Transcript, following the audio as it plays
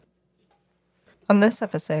On this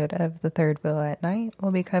episode of The Third Wheel at Night,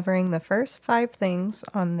 we'll be covering the first 5 things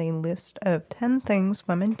on the list of 10 things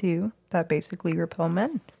women do that basically repel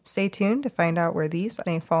men. Stay tuned to find out where these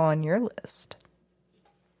may fall on your list.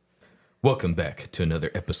 Welcome back to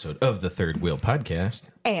another episode of the Third Wheel Podcast.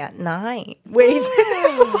 At night. Wait,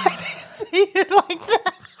 why did I say it like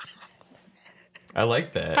that? I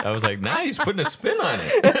like that. I was like, nice, putting a spin on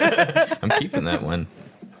it. I'm keeping that one.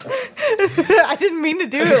 I didn't mean to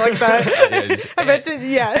do it like that. Yeah, I meant to,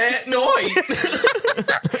 yeah. At night.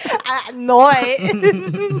 At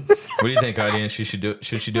night. What do you think, audience? Should she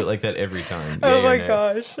do it like that every time? Oh Yay or my nay?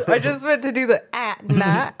 gosh. I just meant to do the at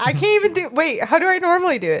night. I can't even do, wait, how do I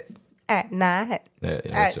normally do it? At night. Yeah,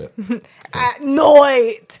 that's it. At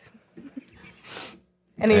night.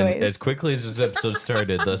 Anyways. And as quickly as this episode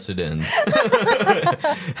started, thus it ends.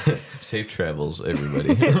 Safe travels,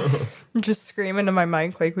 everybody. Just scream into my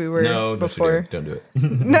mic like we were No, before. don't do it.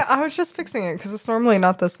 No, I was just fixing it because it's normally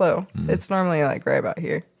not this low. It's normally like right about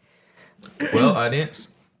here. Well, audience,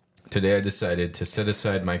 today I decided to set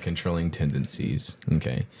aside my controlling tendencies.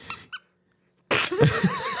 Okay.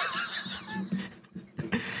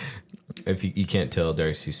 If you can't tell,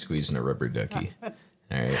 Darcy's squeezing a rubber ducky.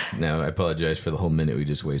 All right. Now, I apologize for the whole minute we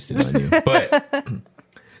just wasted on you. But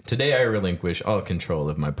today I relinquish all control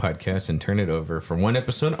of my podcast and turn it over for one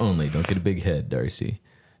episode only. Don't get a big head, Darcy.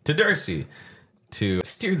 To Darcy to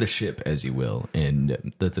steer the ship, as you will,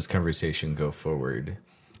 and let this conversation go forward.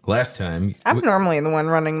 Last time... I'm normally the one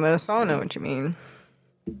running this. I don't know what you mean.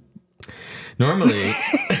 Normally...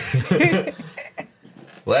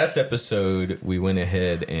 Last episode, we went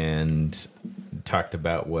ahead and talked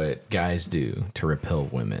about what guys do to repel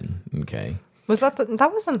women, okay? Was that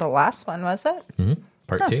that wasn't the last one, was it? Mm-hmm.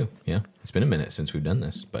 Part 2, yeah. It's been a minute since we've done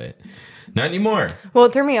this, but not anymore. Well,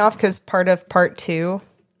 it threw me off because part of part 2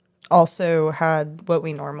 also had what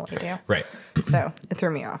we normally do. Right. So it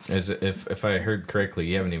threw me off. As if I heard correctly,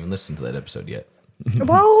 you haven't even listened to that episode yet.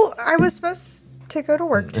 Well, I was supposed to go to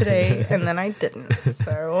work today, and then I didn't.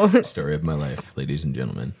 So Story of my life, ladies and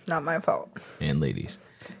gentlemen. not my fault. And ladies.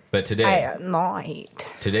 But today... At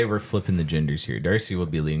night. Today we're flipping the genders here. Darcy will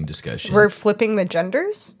be leading discussion. We're flipping the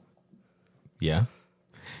genders? Yeah.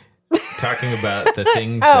 Talking about the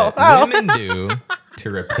things that women do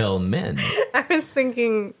to repel men. I was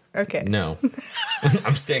thinking, okay. No.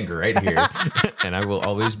 I'm staying right here. And I will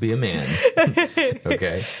always be a man.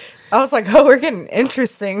 Okay? I was like, oh, we're getting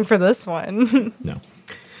interesting for this one. No.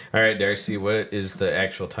 All right, Darcy, what is the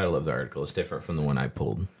actual title of the article? It's different from the one I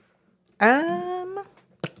pulled.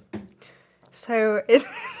 So it's...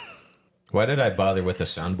 Why did I bother with a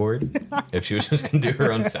soundboard if she was just going to do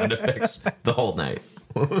her own sound effects the whole night?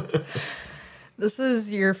 This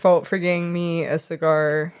is your fault for getting me a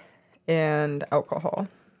cigar and alcohol.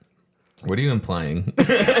 What are you implying?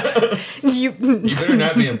 You You better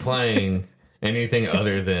not be implying anything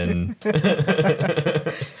other than...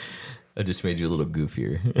 I just made you a little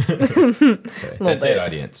goofier. Okay. That's bit. it,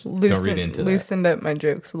 audience. Don't read into that. Loosened up my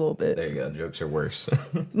jokes a little bit. There you go. Jokes are worse.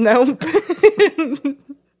 Nope.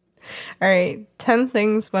 All right. 10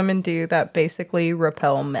 things women do that basically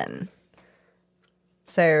repel men.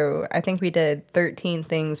 So I think we did 13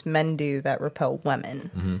 things men do that repel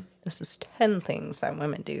women. Mm-hmm. This is 10 things that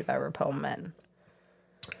women do that repel men.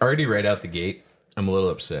 Already right out the gate, I'm a little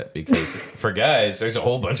upset because for guys, there's a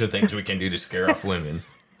whole bunch of things we can do to scare off women.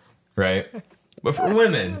 Right? But for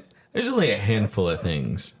women, there's only a handful of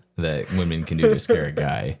things that women can do to scare a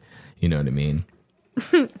guy. You know what I mean?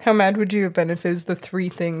 How mad would you have been if it was the 3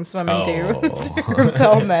 things women do to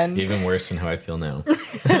repel men? Even worse than how I feel now.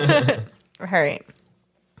 All right.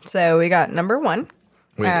 So we got number 1.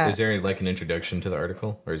 Wait, is there like an introduction to the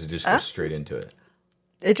article? Or is it just go straight into it?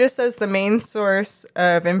 It just says the main source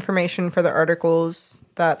of information for the articles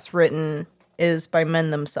that's written is by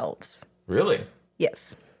men themselves. Really?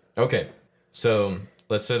 Yes. Okay. So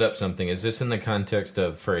let's set up something. Is this in the context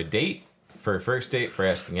of for a date? For a first date? For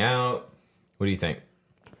asking out? What do you think?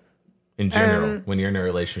 In general, when you're in a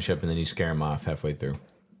relationship and then you scare them off halfway through.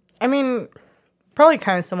 I mean, probably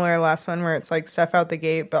kind of similar to the last one where it's like stuff out the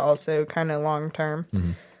gate, but also kind of long term.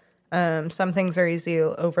 Mm-hmm. Some things are easy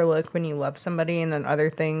to overlook when you love somebody, and then other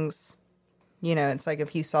things, you know, it's like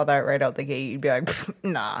if you saw that right out the gate, you'd be like,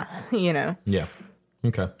 nah, you know. Yeah.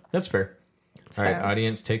 Okay. That's fair. So. All right,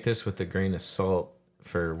 audience, take this with a grain of salt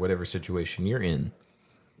for whatever situation you're in.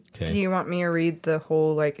 Okay. Do you want me to read the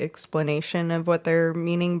whole like explanation of what they're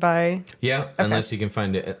meaning by? Yeah, okay. Unless you can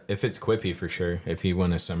find it. If it's quippy, for sure. If you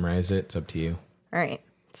want to summarize it, it's up to you. All right.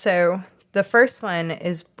 So the first one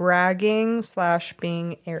is bragging /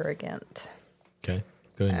 being arrogant. Okay.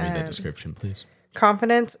 Go ahead and read that description, please.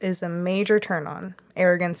 Confidence is a major turn on.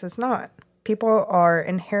 Arrogance is not. People are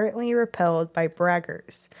inherently repelled by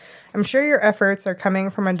braggers. I'm sure your efforts are coming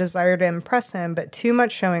from a desire to impress him, but too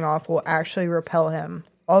much showing off will actually repel him.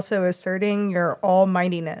 Also, asserting your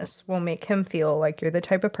almightiness will make him feel like you're the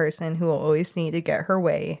type of person who will always need to get her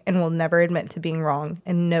way and will never admit to being wrong,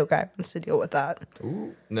 and no guy wants to deal with that.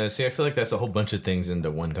 Ooh. No, see, I feel like that's a whole bunch of things into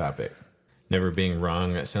one topic. Never being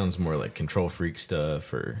wrong, that sounds more like control freak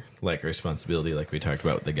stuff or like responsibility like we talked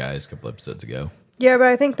about with the guys a couple episodes ago. Yeah, but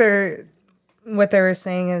I think what they were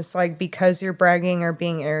saying is like because you're bragging or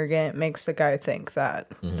being arrogant makes the guy think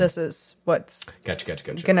that this is what's Gotcha.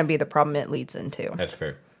 going to be the problem it leads into. That's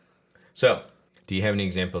fair. So, do you have any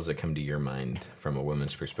examples that come to your mind from a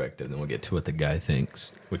woman's perspective? Then we'll get to what the guy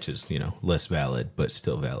thinks, which is, less valid, but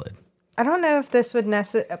still valid. I don't know if this would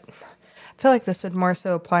necessarily... I feel like this would more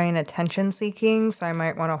so apply in attention seeking, so I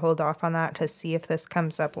might want to hold off on that to see if this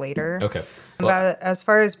comes up later. Okay. But as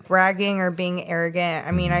far as bragging or being arrogant,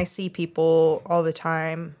 I mean, I see people all the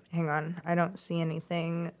time. Hang on. I don't see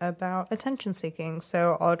anything about attention seeking,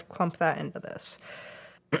 so I'll clump that into this.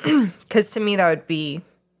 Because to me, that would be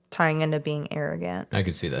tying into being arrogant. I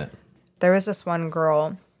could see that. There was this one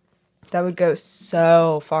girl that would go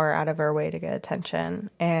so far out of her way to get attention,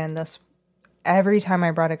 and every time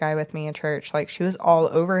I brought a guy with me in church, like, she was all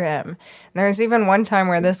over him. And there was even one time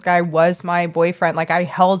where this guy was my boyfriend. Like, I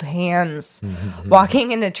held hands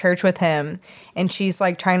walking into church with him, and she's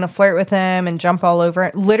like trying to flirt with him and jump all over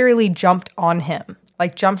it. Literally jumped on him,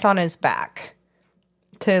 like jumped on his back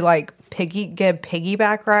to like get a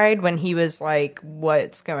piggyback ride when he was like,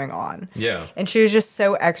 what's going on? Yeah. And she was just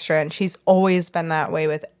so extra, and she's always been that way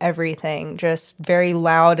with everything, just very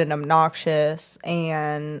loud and obnoxious,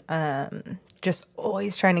 and just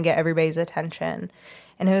always trying to get everybody's attention.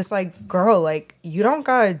 And it was like, girl, like, you don't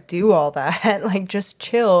gotta do all that. Like, just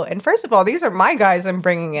chill. And first of all, these are my guys I'm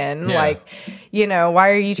bringing in. Yeah. Like,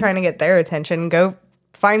 why are you trying to get their attention? Go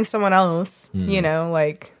find someone else,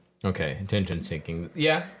 like. Okay, attention seeking.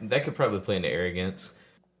 Yeah, that could probably play into arrogance.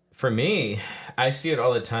 For me, I see it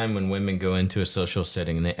all the time when women go into a social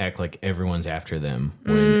setting and they act like everyone's after them,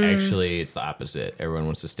 when actually it's the opposite. Everyone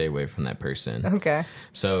wants to stay away from that person. Okay.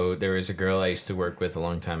 So there was a girl I used to work with a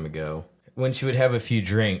long time ago. When she would have a few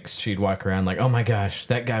drinks, she'd walk around like, oh my gosh,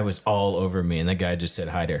 that guy was all over me. And that guy just said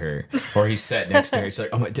hi to her. Or he sat next to her. She's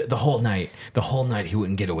like, oh my, the whole night he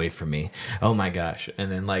wouldn't get away from me. Oh my gosh. And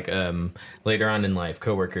then like later on in life,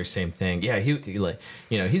 coworkers, same thing. Yeah, he like,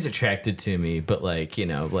 he's attracted to me, but like,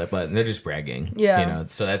 but they're just bragging. Yeah.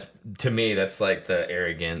 So that's, to me, that's like the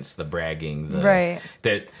arrogance, the bragging. Right.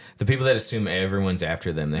 That the people that assume everyone's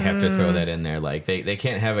after them, they have to throw that in there. Like they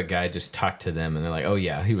can't have a guy just talk to them and they're like, oh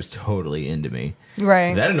yeah, he was totally into me.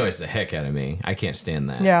 Right. That annoys the heck out of me. I can't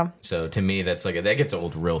stand that. Yeah. So to me, that's like that gets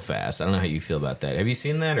old real fast. I don't know how you feel about that. Have you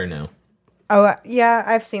seen that or no? Oh yeah,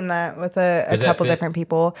 I've seen that with a couple different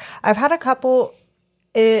people. I've had a couple.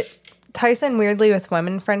 It ties in weirdly with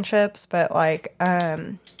women friendships, but like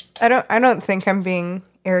I don't think I'm being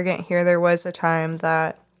arrogant here. There was a time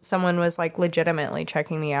that someone was like legitimately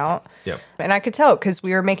checking me out. Yep. And I could tell because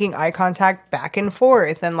we were making eye contact back and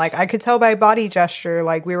forth. And like I could tell by body gesture,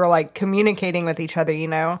 like we were like communicating with each other,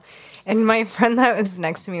 And my friend that was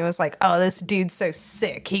next to me was like, oh, this dude's so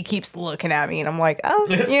sick. He keeps looking at me. And I'm like, oh,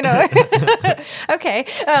 okay.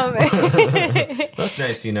 That's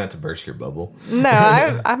nice of you not to burst your bubble. No,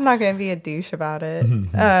 I'm not going to be a douche about it.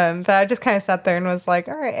 But I just kind of sat there and was like,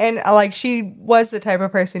 all right. And like she was the type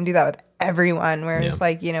of person to do that with everyone, where it's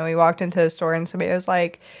like, we walked into a store and somebody was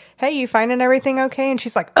like, hey, you finding everything okay? And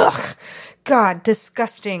she's like, ugh, God,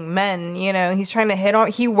 disgusting men. He's trying to hit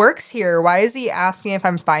on, he works here. Why is he asking if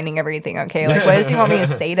I'm finding everything okay? Like, what does he want me to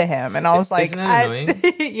say to him? And I was like, isn't that annoying?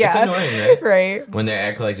 Yeah. It's annoying, right? Right. When they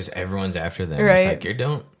act like just everyone's after them. Right. It's like, you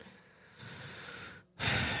don't.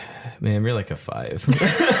 Man, you're like a 5.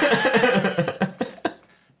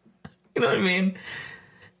 You know what I mean?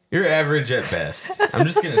 You're average at best. I'm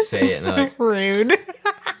just going to say it. So like, rude.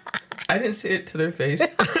 I didn't say it to their face.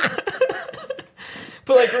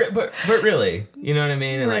 But like, but really, you know what I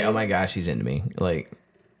mean? And like, oh my gosh, he's into me. Like,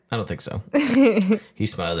 I don't think so. He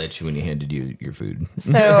smiled at you when he handed you your food.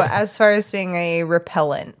 So as far as being a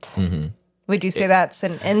repellent, would you say that's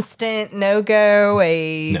an instant no-go?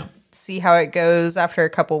 No. See how it goes after a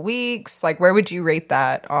couple weeks? Like, where would you rate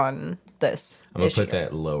that on this I'm going issue? to put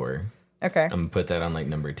that lower. Okay. I'm going to put that on like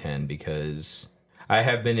number 10 because I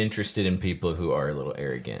have been interested in people who are a little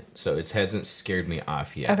arrogant. So it hasn't scared me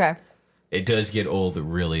off yet. Okay. It does get old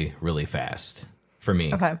really, really fast for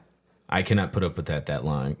me. Okay. I cannot put up with that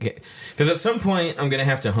long. Because at some point, I'm going to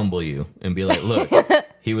have to humble you and be like, look,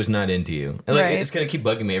 He was not into you. And like, Right. it's going to keep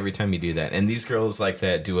bugging me every time you do that. And these girls like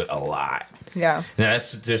that do it a lot. Yeah. And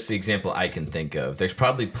that's just the example I can think of. There's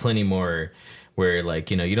probably plenty more where,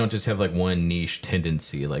 like, you know, you don't just have like one niche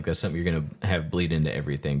tendency. Like, that's something you're going to have bleed into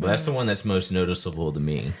everything. But that's the one that's most noticeable to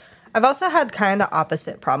me. I've also had kind of the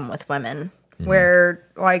opposite problem with women where,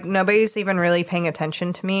 like, nobody's even really paying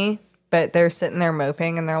attention to me, but they're sitting there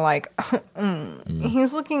moping and they're like,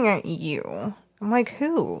 he's looking at you. I'm like,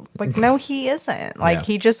 who? Like, no, he isn't. Like, Yeah.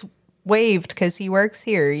 he just waved because he works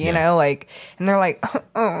here, you know? Like, and they're like,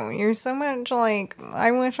 oh, you're so much like,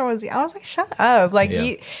 I wish I was you. I was like, shut up. Like, Yeah.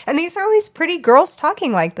 you, and these are always pretty girls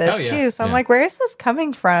talking like this, Oh, yeah. too. So I'm Yeah. like, where is this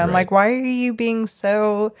coming from? Right. Like, why are you being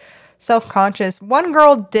so self-conscious? One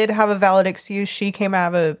girl did have a valid excuse. She came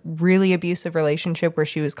out of a really abusive relationship where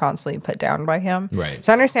she was constantly put down by him. Right.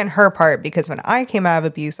 So I understand her part, because when I came out of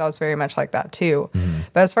abuse, I was very much like that too.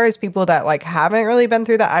 But as far as people that like haven't really been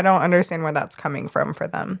through that, I don't understand where that's coming from for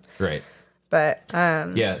them. Right. But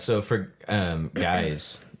Yeah. So for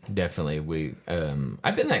guys, definitely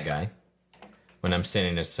I've been that guy when I'm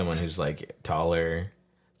standing next to someone who's like taller,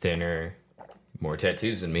 thinner, more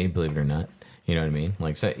tattoos than me, believe it or not. You know what I mean?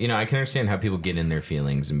 Like, so, you know, I can understand how people get in their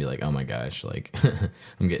feelings and be like, oh my gosh, like,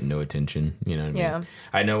 I'm getting no attention. You know what I mean? Yeah.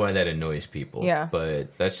 I know why that annoys people. Yeah.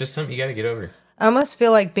 But that's just something you got to get over. I almost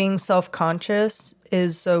feel like being self-conscious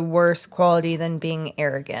is a worse quality than being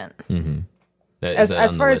arrogant. As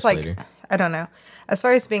far as like, later? I don't know. As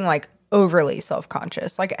far as being like overly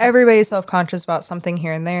self-conscious, like everybody's self-conscious about something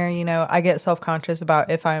here and there. You know, I get self-conscious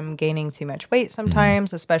about if I'm gaining too much weight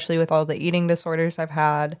sometimes, especially with all the eating disorders I've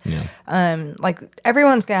had. Yeah. Like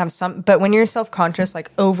everyone's gonna have some, but when you're self-conscious,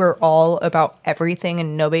 like overall about everything,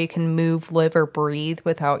 and nobody can move, live, or breathe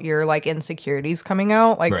without your like insecurities coming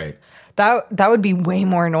out, like Right. that would be way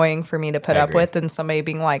more annoying for me to put I up agree. with than somebody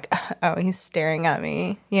being like, oh, he's staring at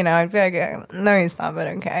me. You know, I'd be like, no, he's not, but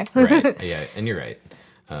okay. Right. Yeah. And you're right.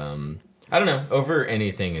 I don't know. Over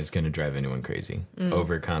anything is going to drive anyone crazy.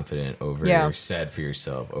 Overconfident, over sad for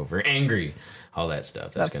yourself, over angry, all that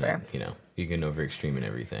stuff. That's going to, fair. you know, you can over extreme in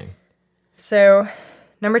everything. So,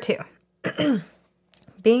 number 2,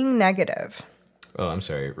 being negative. Oh, I'm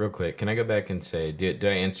sorry. Real quick. Can I go back and say, did I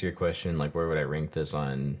answer your question? Like, where would I rank this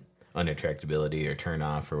on unattractability or turn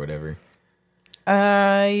off or whatever?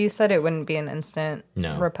 You said it wouldn't be an instant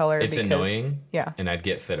No. repeller. It's because, annoying. Yeah. And I'd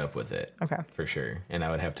get fed up with it. Okay. For sure. And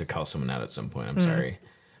I would have to call someone out at some point. I'm sorry.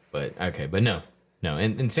 But, okay. But no. No.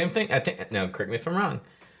 And same thing. I think, now, correct me if I'm wrong.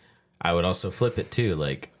 I would also flip it too.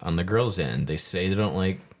 Like, on the girls' end, they say they don't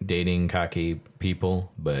like dating cocky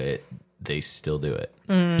people, but they still do it.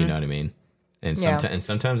 You know what I mean? And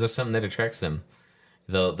sometimes that's something that attracts them.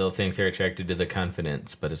 They'll think they're attracted to the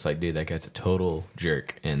confidence, but it's like, dude, that guy's a total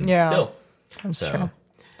jerk. And still. That's So, true.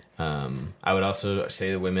 I would also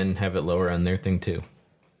say the women have it lower on their thing too.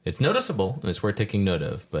 It's noticeable and it's worth taking note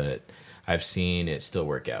of, but I've seen it still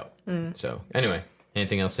work out. So anyway,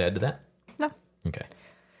 anything else to add to that? No. Okay.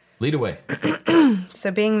 Lead away.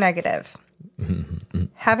 So being negative.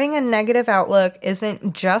 Having a negative outlook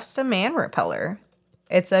isn't just a man repeller.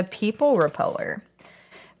 It's a people repeller.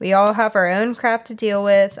 We all have our own crap to deal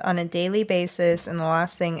with on a daily basis, and the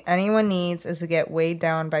last thing anyone needs is to get weighed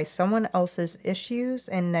down by someone else's issues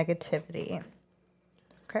and negativity.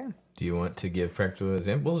 Okay. Do you want to give practical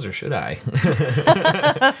examples or should I?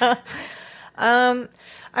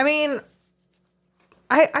 I mean,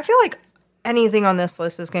 I feel like anything on this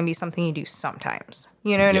list is going to be something you do sometimes.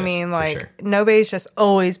 You know what I Yes, mean? for Like, sure. nobody's just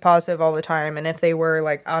always positive all the time. And if they were,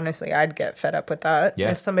 like, honestly, I'd get fed up with that. Yeah,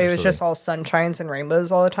 if somebody was just all sunshines and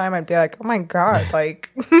rainbows all the time, I'd be like, oh my God, like.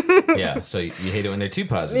 Yeah, so you hate it when they're too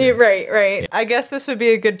positive. Right. Yeah. I guess this would be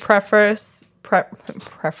a good preface.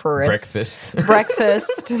 Breakfast.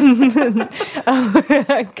 Breakfast. Good.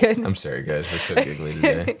 I'm sorry, guys. We're so giggly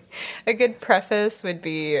today. A good preface would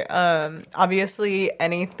be obviously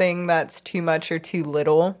anything that's too much or too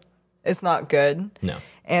little is not good. No.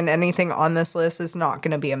 And anything on this list is not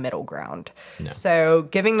going to be a middle ground. No. So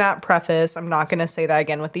giving that preface, I'm not going to say that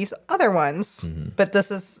again with these other ones, but this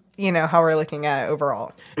is, how we're looking at it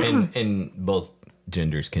overall. And both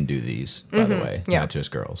genders can do these, by the way. Yeah. Not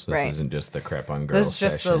just girls. This Right. isn't just the crap on girls This is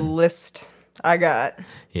just the session. list I got.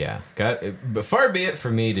 Yeah, but far be it for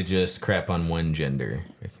me to just crap on one gender.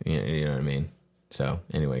 If you know what I mean. So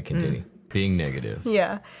anyway, continue being negative.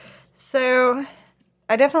 Yeah. So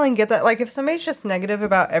I definitely get that. Like, if somebody's just negative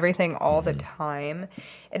about everything all the time,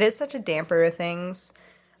 it is such a damper to things.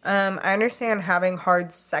 I understand having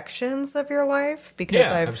hard sections of your life because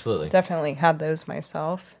Yeah, I've absolutely. definitely had those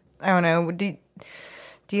myself. I don't know.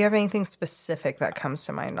 Do Do you have anything specific that comes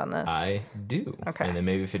to mind on this? I do. Okay. And then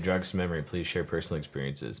maybe if it jogs some memory, please share personal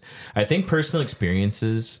experiences. I think personal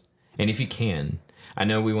experiences, and if you can, I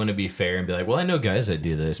know we want to be fair and be like, well, I know guys that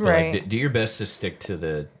do this, but Right. like, do your best to stick to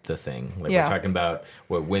the thing. Like Yeah. we're talking about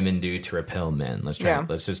what women do to repel men. Let's try. Yeah.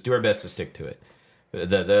 Let's just do our best to stick to it.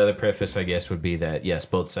 The other preface, I guess, would be that yes,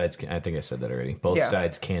 both sides. I think I said that already. Both Yeah.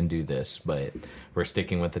 sides can do this, but we're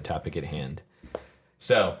sticking with the topic at hand.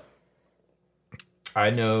 So, I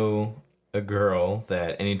know a girl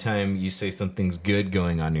that anytime you say something's good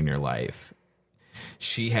going on in your life,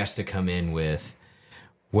 she has to come in with,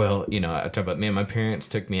 well, you know, I talk about, man, my parents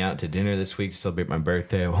took me out to dinner this week to celebrate my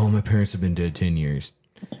birthday. Oh, my parents have been dead 10 years.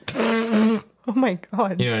 Oh my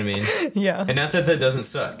God. You know what I mean? Yeah. And not that that doesn't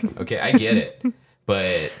suck. Okay, I get it.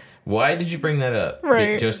 But why did you bring that up?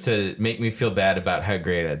 Right. Just to make me feel bad about how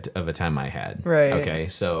great of a time I had. Right. Okay,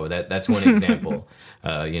 so that's one example.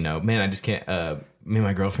 You know, man, I just can't. Me and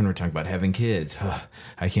my girlfriend were talking about having kids.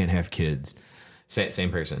 I can't have kids.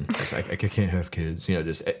 Same person. Just like, I can't have kids. You know,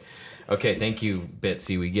 just okay. Thank you,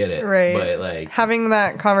 Betsy. We get it. Right. But like having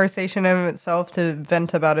that conversation in itself to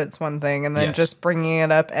vent about it's one thing, and then Yes. just bringing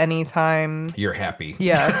it up anytime. you're happy.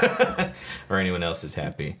 Yeah. Or anyone else is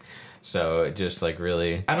happy. So it just like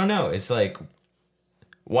really, I don't know. It's like,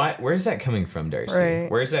 why? Where's that coming from, Darcy?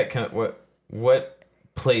 Right. Where's that what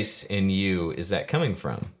place in you is that coming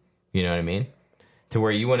from? You know what I mean? To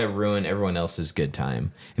where you want to ruin everyone else's good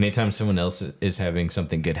time. Anytime someone else is having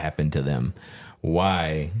something good happen to them,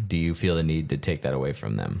 why do you feel the need to take that away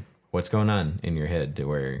from them? What's going on in your head to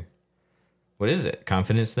where? What is it?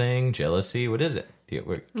 Confidence thing? Jealousy? What is it?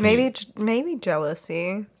 Maybe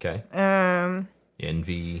jealousy. Okay.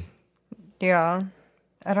 Envy. Yeah.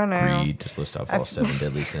 I don't know. Greed. Just list off all 7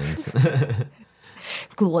 deadly sins.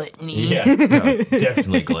 Gluttony. Yeah, no, it's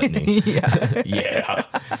definitely gluttony. Yeah. Yeah,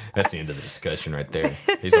 that's the end of the discussion right there.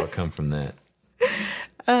 These all come from that.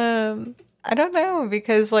 I don't know,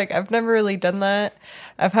 because like I've never really done that.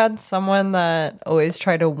 I've had someone that always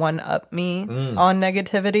tried to one up me on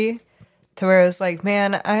negativity, to where it's like,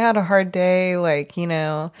 man, I had a hard day, like, you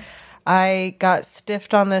know, I got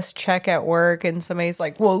stiffed on this check at work, and somebody's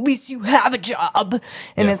like, well, at least you have a job.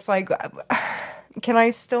 And Yeah. it's like, can I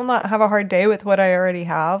still not have a hard day with what I already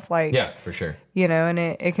have? Like, Yeah, for sure. you know, and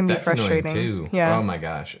it can be That's frustrating. annoying too. Yeah. Oh my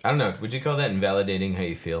gosh. I don't know. Would you call that invalidating how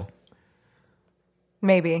you feel?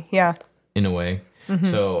 Maybe. Yeah. In a way. Mm-hmm.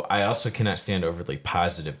 So I also cannot stand overly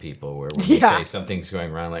positive people where when you Yeah. say something's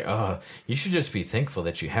going wrong, like, oh, you should just be thankful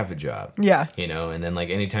that you have a job. Yeah. You know, and then like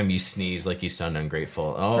anytime you sneeze, like you sound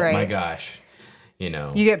ungrateful. Oh my Right. gosh. You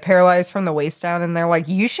know. You get paralyzed from the waist down, and they're like,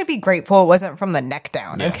 you should be grateful it wasn't from the neck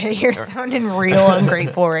down. Yeah. Okay, you're sounding real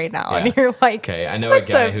ungrateful right now. Yeah. And you're like, Okay, I know a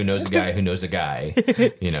guy the- who knows a guy who knows a guy,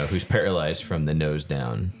 you know, who's paralyzed from the nose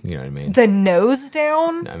down. You know what I mean? the nose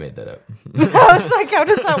down? I made that up. I was like, how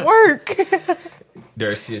does that work?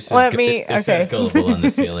 Darcy, it says, Let me- it says okay. gullible on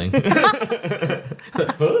the ceiling.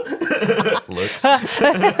 Looks.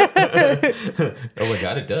 Oh my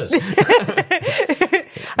god, it does.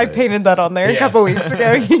 I painted that on there a Yeah. couple weeks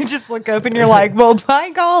ago. You just look up and you're like, well, by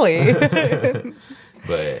golly.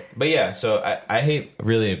 But yeah, so I hate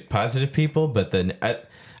really positive people, but then I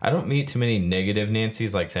don't meet too many negative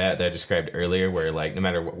Nancys like that I described earlier, where like no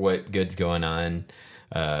matter what good's going on,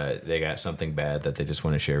 they got something bad that they just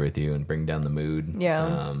want to share with you and bring down the mood.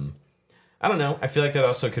 Yeah. I don't know. I feel like that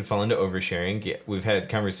also could fall into oversharing. Yeah, we've had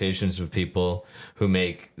conversations with people who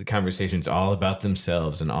make the conversations all about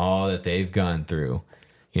themselves and all that they've gone through.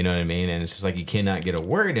 You know what I mean? And it's just like you cannot get a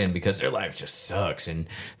word in because their life just sucks. And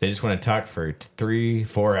they just want to talk for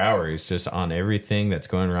 3-4 hours just on everything that's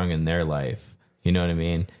going wrong in their life. You know what I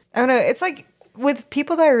mean? I don't know. It's like with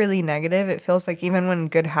people that are really negative, it feels like even when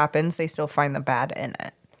good happens, they still find the bad in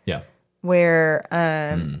it. Yeah. Where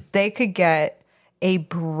they could get a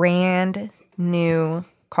brand new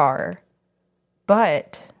car,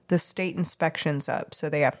 but the state inspection's up, so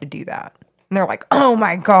they have to do that. And they're like, oh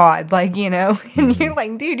my God, like, you know, and you're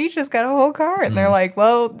like, dude, you just got a whole car. And they're like,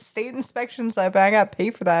 well, state inspection's up, and I got to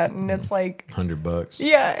pay for that. And it's like, $100.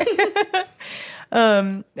 yeah.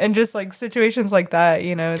 And just like situations like that,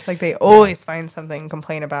 you know, it's like they always find something to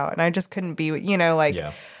complain about. And I just couldn't be, you know, like,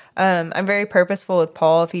 Yeah. I'm very purposeful with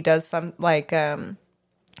Paul. If he does some, like, I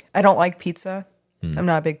don't like pizza. I'm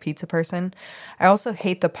not a big pizza person. I also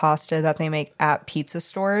hate the pasta that they make at pizza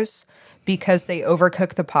stores because they overcook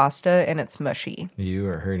the pasta and it's mushy. You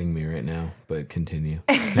are hurting me right now, but continue.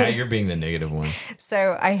 Now you're being the negative one.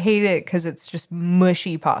 So I hate it because it's just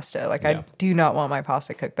mushy pasta. Like, Yeah. I do not want my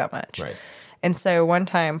pasta cooked that much. Right. And so one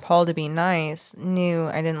time, Paul, to be nice, knew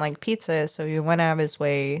I didn't like pizza, so he went out of his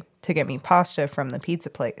way to get me pasta from the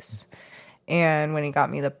pizza place. And when he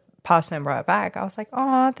got me the pasta and brought it back, I was like,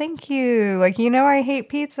 oh, thank you. Like, I hate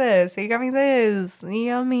pizza, so you got me this.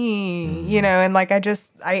 Yummy. And like, I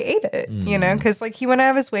ate it, because like he went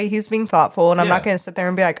out of his way. He was being thoughtful, and I'm not going to sit there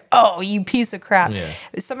and be like, oh, you piece of crap. Yeah.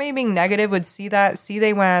 If somebody being negative would see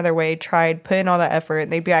they went out of their way, tried, put in all that effort,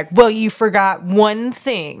 and they'd be like, well, you forgot one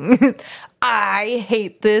thing. I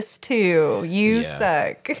hate this too. You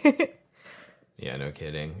suck. Yeah, no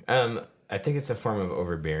kidding. I think it's a form of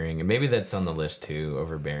overbearing, and maybe that's on the list too,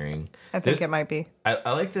 overbearing. I think it might be.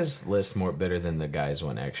 I like this list better than the guys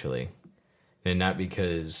one, actually. And not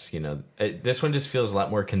because, this one just feels a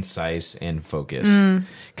lot more concise and focused.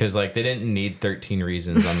 Because, like, they didn't need 13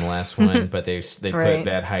 reasons on the last one, but they put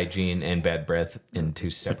bad hygiene and bad breath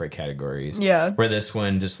into separate categories. Yeah. Where this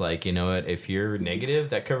one just like, you know what, if you're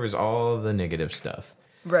negative, that covers all the negative stuff.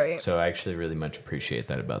 Right. So I actually really much appreciate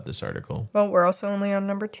that about this article. Well, we're also only on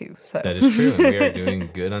number 2. So that is true. And we are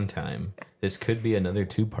doing good on time. This could be another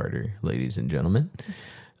 2-parter, ladies and gentlemen.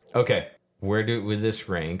 Okay. Where would this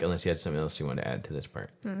rank, unless you had something else you want to add to this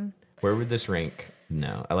part? Where would this rank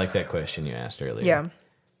now? I like that question you asked earlier. Yeah.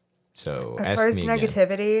 So as far as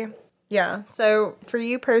negativity, yeah. So for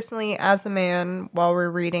you personally, as a man, while we're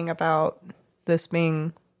reading about this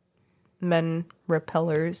being men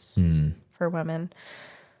repellers for women,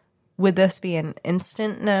 would this be an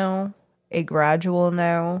instant no, a gradual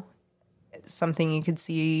no, something you could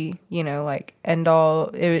see, like end all,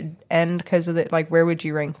 it would end because of it? Like, where would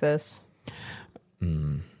you rank this?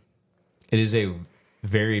 It is a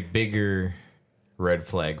very bigger red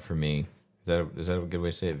flag for me. Is that a good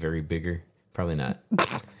way to say it? Very bigger? Probably not.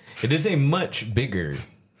 It is a much bigger.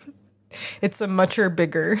 It's a mucher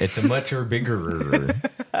bigger. It's a mucher bigger.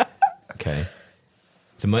 Okay.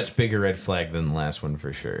 It's a much bigger red flag than the last one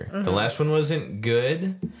for sure. The last one wasn't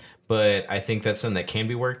good, but I think that's something that can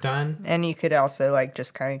be worked on. And you could also like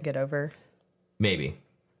just kind of get over. Maybe.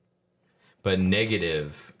 But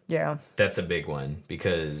negative, yeah, that's a big one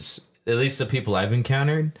because at least the people I've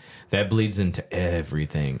encountered, that bleeds into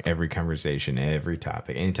everything, every conversation, every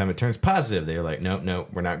topic. Anytime it turns positive, they're like, nope,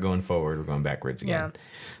 we're not going forward. We're going backwards again. Yeah.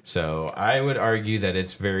 So I would argue that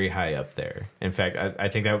it's very high up there. In fact, I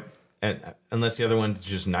think that, unless the other ones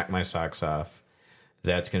just knock my socks off,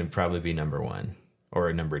 that's going to probably be number 1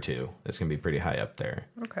 or number 2. That's going to be pretty high up there.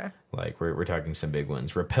 Okay. Like we're talking some big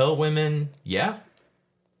ones. Repel women, yeah,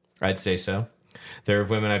 I'd say so. There are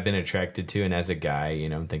women I've been attracted to, and as a guy,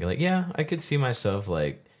 I'm thinking like, yeah, I could see myself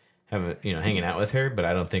like having, hanging out with her, but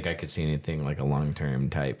I don't think I could see anything like a long-term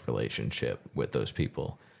type relationship with those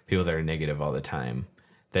people. People that are negative all the time.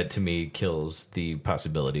 That to me kills the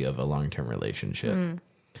possibility of a long-term relationship.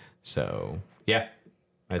 So, yeah,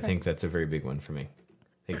 I think that's a very big one for me.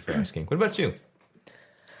 Thank you for asking. What about you?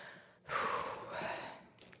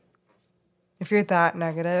 If you're that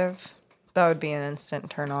negative, that would be an instant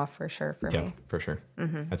turn off for sure for me. Yeah, for sure.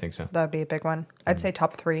 I think so. That would be a big one. I'd say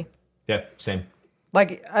top 3. Yeah, same.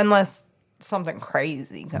 Like, unless something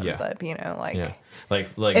crazy comes up, like... Yeah.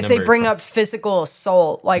 Like if they bring up physical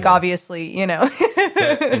assault, like, obviously,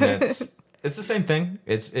 It's the same thing.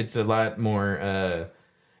 It's a lot more...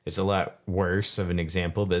 it's a lot worse of an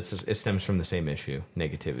example, but it stems from the same issue,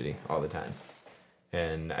 negativity, all the time.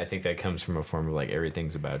 And I think that comes from a form of, like,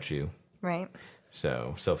 everything's about you. Right.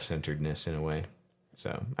 So, self-centeredness in a way. So,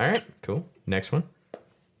 all right, cool. Next one.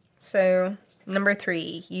 So, number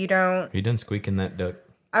 3, you don't... Are you done squeaking that duck?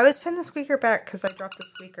 I was putting the squeaker back because I dropped the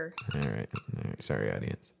squeaker. All right. Sorry,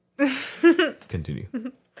 audience. Continue.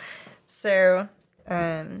 So,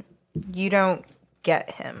 you don't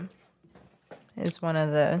get him is one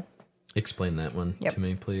of the... Explain that one to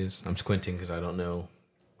me, please. I'm squinting because I don't know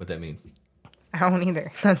what that means. I don't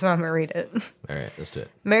either. That's why I'm going to read it. All right, let's do it.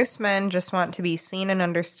 Most men just want to be seen and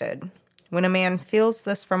understood. When a man feels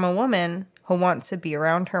this from a woman, he'll want to be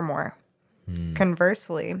around her more.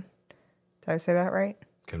 Conversely, did I say that right?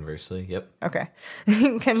 Conversely, yep. Okay.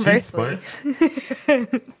 Conversely,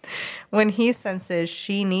 when he senses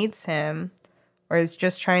she needs him or is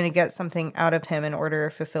just trying to get something out of him in order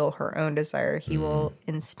to fulfill her own desire, he will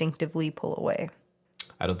instinctively pull away.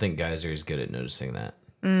 I don't think guys are as good at noticing that.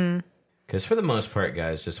 Because for the most part,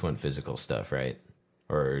 guys just want physical stuff, right?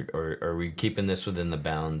 Or are we keeping this within the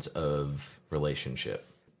bounds of relationship?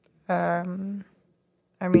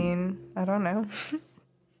 I mean, I don't know.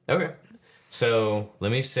 Okay. So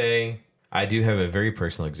let me say I do have a very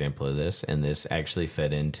personal example of this, and this actually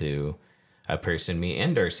fed into a person me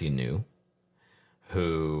and Darci knew,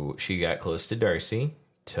 who she got close to Darci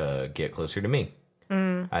to get closer to me.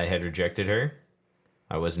 I had rejected her.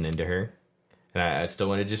 I wasn't into her. And I still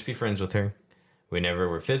wanted to just be friends with her. We never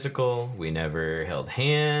were physical. We never held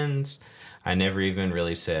hands. I never even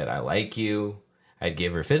really said, I like you. I'd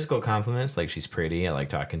give her physical compliments, like she's pretty. I like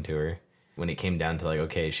talking to her. When it came down to like,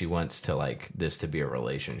 okay, she wants to like this to be a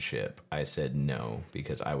relationship, I said no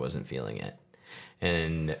because I wasn't feeling it.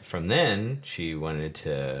 And from then, she wanted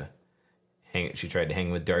to she tried to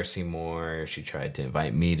hang with Darci more. She tried to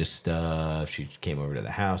invite me to stuff. She came over to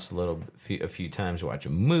the house a few times to watch a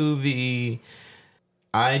movie.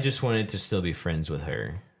 I just wanted to still be friends with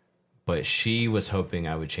her. But she was hoping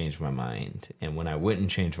I would change my mind. And when I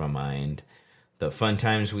wouldn't change my mind, the fun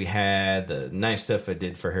times we had, the nice stuff I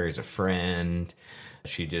did for her as a friend,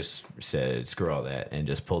 she just said, screw all that, and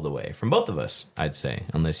just pulled away from both of us, I'd say.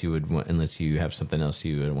 Unless you have something else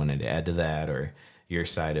you would wanted to add to that or your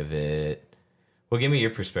side of it. Well, give me your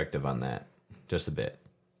perspective on that, just a bit.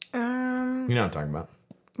 You know what I'm talking about.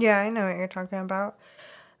 Yeah, I know what you're talking about.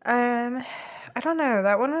 I don't know.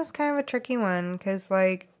 That one was kind of a tricky one because,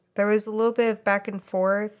 like, there was a little bit of back and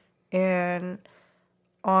forth and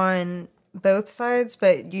on both sides,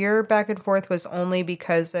 but your back and forth was only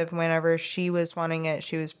because of whenever she was wanting it,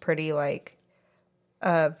 she was pretty, like,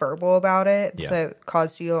 verbal about it. Yeah. So it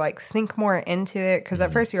caused you to, like, think more into it because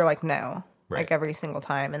at first you were like, no. Right. Like every single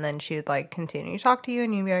time. And then she would like continue to talk to you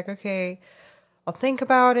and you'd be like, okay, I'll think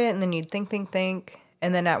about it. And then you'd think.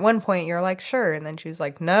 And then at one point you're like, sure. And then she was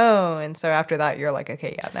like, no. And so after that, you're like,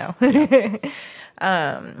 okay, yeah, no.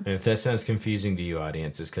 And if that sounds confusing to you,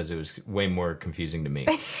 audience, it's because it was way more confusing to me.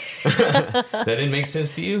 That didn't make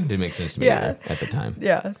sense to you? It didn't make sense to me either at the time.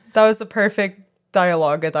 Yeah. That was the perfect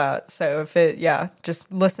dialogue of that. So if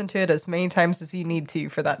just listen to it as many times as you need to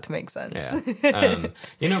for that to make sense. Yeah.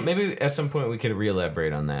 Maybe at some point we could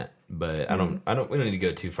re-elaborate on that, but we don't need to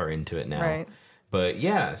go too far into it now. Right. But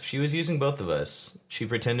yeah, she was using both of us. She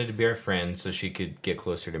pretended to be our friend so she could get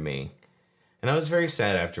closer to me. And I was very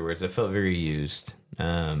sad afterwards. I felt very used.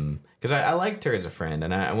 Because I liked her as a friend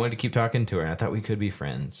and I wanted to keep talking to her and I thought we could be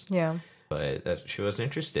friends. Yeah. But she wasn't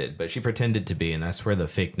interested. But she pretended to be, and that's where the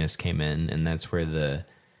fakeness came in, and that's where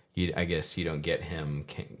I guess you don't get him,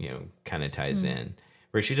 kind of ties in.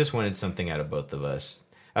 Where she just wanted something out of both of us.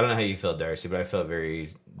 I don't know how you felt, Darci, but I felt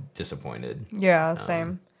very disappointed. Yeah,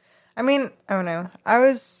 same. I mean, I don't know.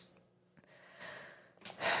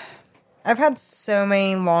 I've had so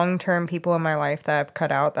many long-term people in my life that I've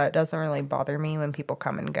cut out that it doesn't really bother me when people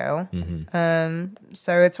come and go. Mm-hmm.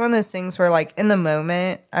 So it's one of those things where, like, in the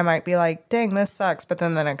moment, I might be like, dang, this sucks. But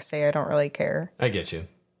then the next day, I don't really care. I get you.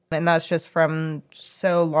 And that's just from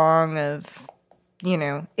so long of,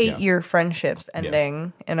 8-year friendships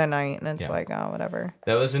ending in a night. And it's like, oh, whatever.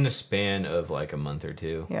 That was in a span of, like, a month or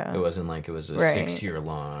two. Yeah. It wasn't like it was a 6-year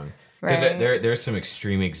long. Because there's some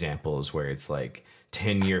extreme examples where it's like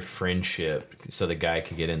 10-year friendship so the guy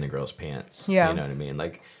could get in the girl's pants. Yeah. You know what I mean?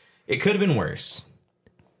 Like, it could have been worse.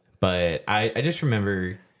 But I just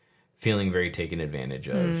remember feeling very taken advantage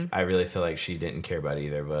of. I really feel like she didn't care about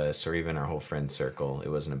either of us or even our whole friend circle. It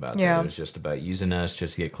wasn't about that. It was just about using us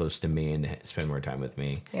just to get close to me and spend more time with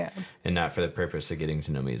me. Yeah. And not for the purpose of getting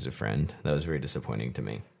to know me as a friend. That was very disappointing to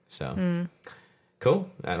me. So, cool.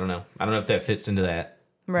 I don't know. I don't know if that fits into that.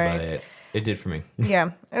 Right. But it did for me.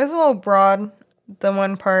 Yeah. It was a little broad. The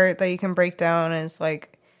one part that you can break down is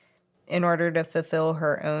like in order to fulfill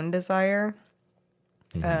her own desire.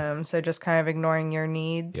 So just kind of ignoring your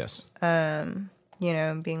needs. Yes.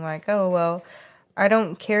 Being like, oh, well, I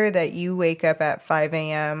don't care that you wake up at 5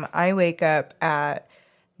 a.m. I wake up at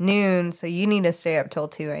noon, so you need to stay up till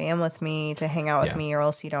 2 a.m. with me to hang out with me or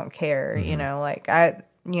else you don't care.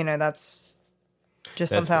 That's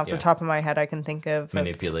just something off the top of my head I can think of.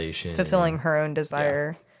 Manipulation. Fulfilling her own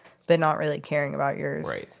desire, but not really caring about yours.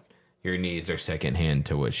 Right. Your needs are secondhand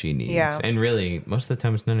to what she needs. Yeah. And really, most of the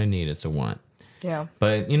time it's not a need, it's a want. Yeah.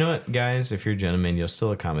 But you know what, guys? If you're a gentleman, you'll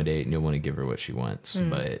still accommodate and you'll want to give her what she wants.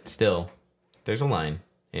 But still, there's a line.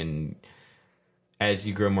 And as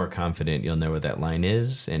you grow more confident, you'll know what that line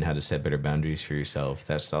is and how to set better boundaries for yourself.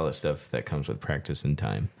 That's all the stuff that comes with practice and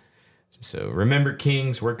time. So remember,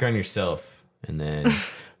 kings, work on yourself. And then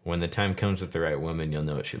when the time comes with the right woman, you'll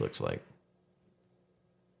know what she looks like.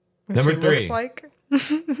 Number 3. Looks like?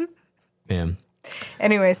 Bam.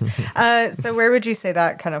 Anyways, so where would you say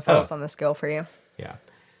that kind of falls on the scale for you? Yeah.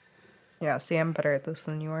 Yeah, see, I'm better at this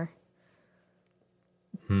than you are.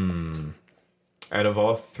 Out of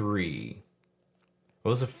all 3, what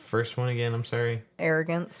was the first one again? I'm sorry.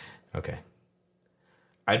 Arrogance. Okay.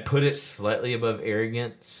 I'd put it slightly above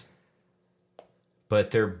arrogance, but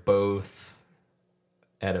they're both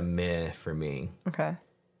at a meh for me. Okay.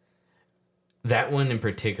 That one in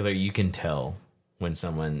particular, you can tell when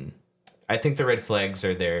someone... I think the red flags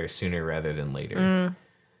are there sooner rather than later.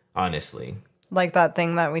 Honestly. Like that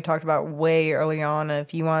thing that we talked about way early on.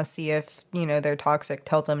 If you want to see if, they're toxic,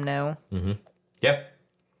 tell them no. Mm-hmm. Yep.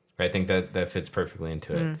 I think that fits perfectly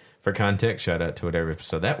into it. For context, shout out to whatever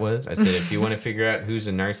episode that was. I said, if you want to figure out who's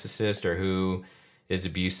a narcissist or who is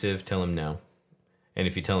abusive, tell them no. And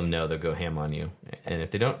if you tell them no, they'll go ham on you. And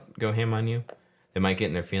if they don't go ham on you, they might get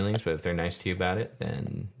in their feelings, but if they're nice to you about it,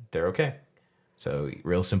 then they're okay. So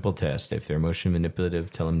real simple test. If they're emotionally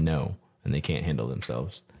manipulative, tell them no, and they can't handle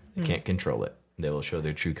themselves. They can't control it. They will show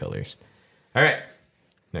their true colors. All right.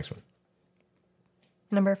 Next one.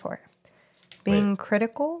 Number 4. Being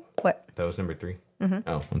critical. What? That was number 3? Mm-hmm.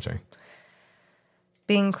 Oh, I'm sorry.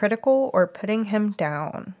 Being critical or putting him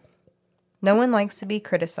down. No one likes to be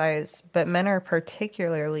criticized, but men are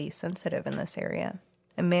particularly sensitive in this area.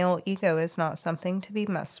 A male ego is not something to be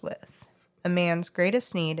messed with. A man's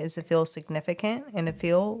greatest need is to feel significant and to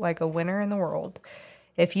feel like a winner in the world.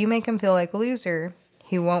 If you make him feel like a loser,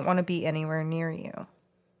 he won't want to be anywhere near you.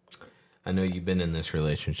 I know you've been in this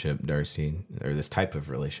relationship, Darci, or this type of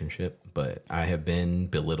relationship, but I have been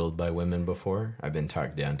belittled by women before. I've been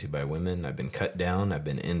talked down to by women. I've been cut down. I've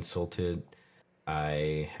been insulted.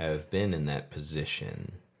 I have been in that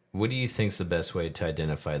position. What do you think is the best way to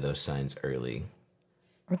identify those signs early?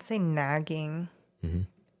 I would say nagging. Mm-hmm.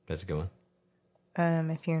 That's a good one.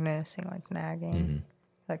 If you're noticing like nagging,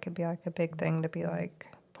 that could be like a big thing to be like,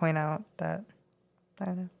 point out that, I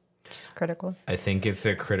don't know, she's critical. I think if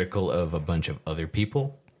they're critical of a bunch of other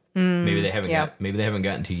people, maybe they haven't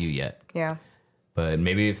gotten to you yet. Yeah. But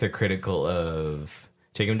maybe if they're critical of,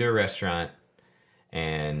 take them to a restaurant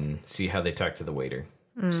and see how they talk to the waiter.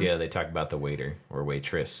 See how they talk about the waiter or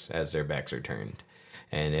waitress as their backs are turned.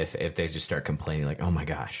 And if they just start complaining like, oh my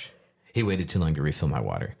gosh, he waited too long to refill my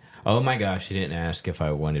water. Oh my gosh, he didn't ask if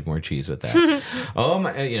I wanted more cheese with that. Oh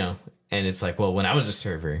my, and it's like, well, when I was a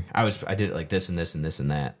server, I did it like this and this and this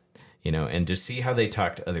and that, and just see how they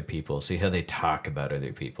talk to other people, see how they talk about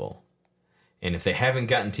other people. And if they haven't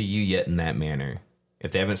gotten to you yet in that manner,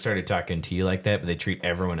 if they haven't started talking to you like that, but they treat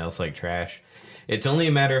everyone else like trash, it's only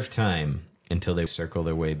a matter of time until they circle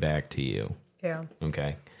their way back to you. Yeah.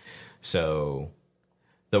 Okay. So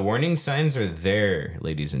the warning signs are there,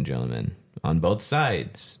 ladies and gentlemen, on both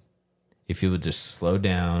sides. If you would just slow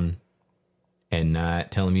down and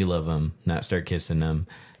not tell them you love them, not start kissing them,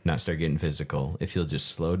 not start getting physical. If you'll just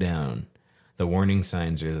slow down, the warning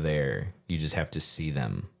signs are there. You just have to see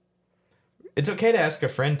them. It's okay to ask a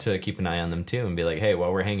friend to keep an eye on them too and be like, hey,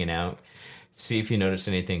 while we're hanging out, see if you notice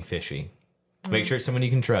anything fishy. Make sure it's someone you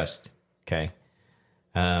can trust. Okay.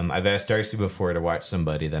 I've asked Darci before to watch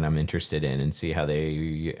somebody that I'm interested in and see how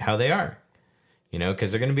they are,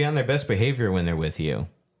 because they're going to be on their best behavior when they're with you.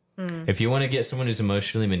 If you want to get someone who's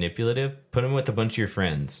emotionally manipulative, put them with a bunch of your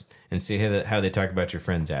friends and see how they talk about your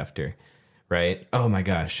friends after, right? Oh my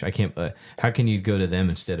gosh, I can't. How can you go to them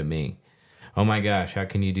instead of me? Oh my gosh, how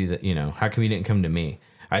can you do that? How come you didn't come to me?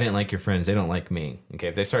 I didn't like your friends. They don't like me. Okay,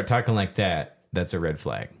 if they start talking like that, that's a red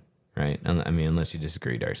flag, right? I mean, unless you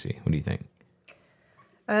disagree, Darci. What do you think?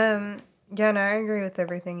 Yeah, no, I agree with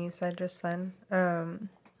everything you said just then.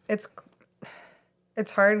 It's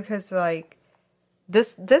hard because like.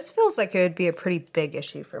 This feels like it would be a pretty big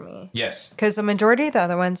issue for me. Yes. Because the majority of the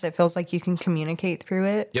other ones, it feels like you can communicate through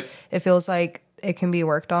it. Yep. It feels like it can be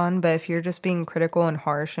worked on. But if you're just being critical and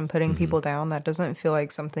harsh and putting people down, that doesn't feel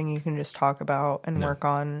like something you can just talk about and work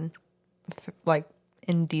on, like,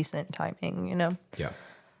 in decent timing, Yeah.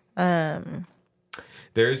 I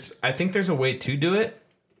think there's a way to do it.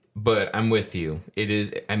 But I'm with you. It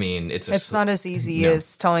is. I mean, it's not as easy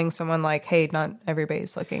as telling someone like, "Hey, not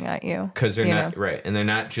everybody's looking at you," because they're not right, and they're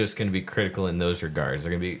not just going to be critical in those regards.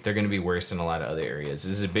 They're going to be worse in a lot of other areas.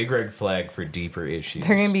 This is a big red flag for deeper issues.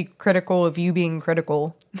 They're going to be critical of you being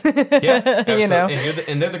critical. Yeah, absolutely.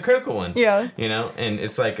 And they're the critical one. Yeah, and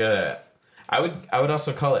it's like I would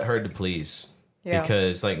also call it hard to please. Yeah,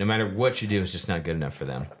 because like no matter what you do, it's just not good enough for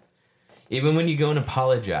them. Even when you go and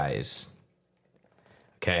apologize.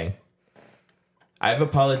 Okay. I've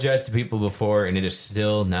apologized to people before and it is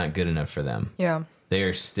still not good enough for them. Yeah. They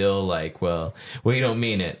are still like, well, you don't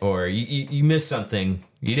mean it. Or you missed something.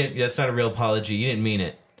 That's not a real apology. You didn't mean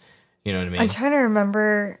it. You know what I mean? I'm trying to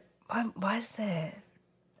remember. What was it?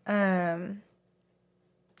 I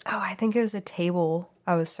think it was a table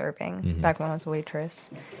I was serving back when I was a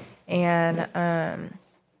waitress. And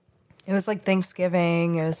it was like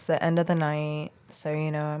Thanksgiving. It was the end of the night. So,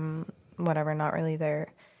 I'm whatever, not really there.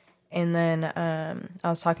 And then I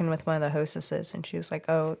was talking with one of the hostesses and she was like,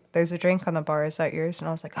 oh, there's a drink on the bar. Is that yours? And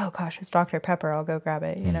I was like, oh gosh, it's Dr. Pepper. I'll go grab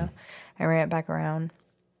it. I ran it back around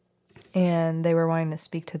and they were wanting to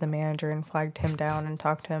speak to the manager and flagged him down and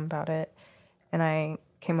talked to him about it. And I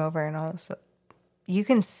came over and I was you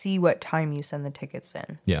can see what time you send the tickets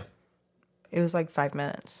in. Yeah. It was like 5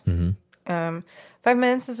 minutes. 5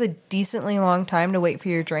 minutes is a decently long time to wait for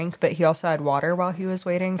your drink, but he also had water while he was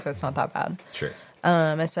waiting, so it's not that bad. Sure.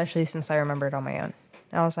 Especially since I remembered on my own.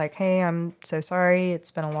 I was like, hey, I'm so sorry.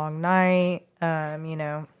 It's been a long night.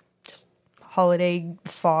 Just holiday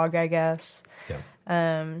fog, I guess.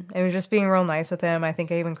 Yeah. It was just being real nice with him. I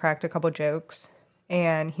think I even cracked a couple jokes.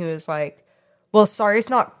 And he was like, well, sorry's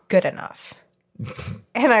not good enough.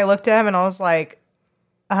 And I looked at him and I was like,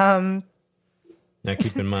 Now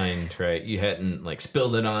keep in mind, right? You hadn't like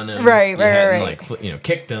spilled it on him, Right, you right, hadn't, right. like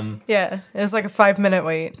kicked him. Yeah, it was like a 5-minute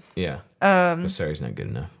wait. Yeah. But sorry's not good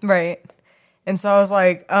enough. Right. And so I was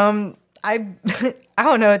like, I I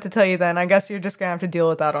don't know what to tell you then. I guess you're just gonna have to deal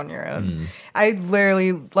with that on your own. I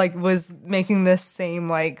literally like was making this same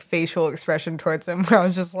like facial expression towards him where I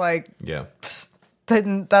was just like, Yeah.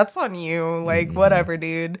 then that's on you. Like, whatever,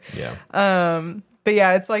 dude. Yeah. But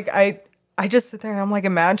yeah, it's like I just sit there and I'm like,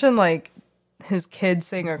 imagine like his kid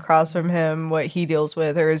sitting across from him, what he deals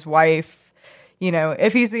with, or his wife,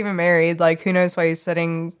 if he's even married, like who knows why he's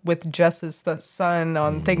sitting with just his son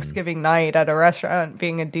on Thanksgiving night at a restaurant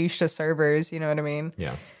being a douche to servers, you know what I mean?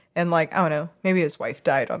 Yeah. And like, I don't know, maybe his wife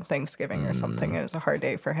died on Thanksgiving or something. It was a hard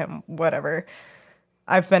day for him, whatever.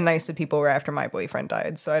 I've been nice to people where after my boyfriend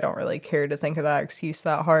died, so I don't really care to think of that excuse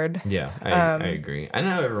that hard. Yeah, I agree. I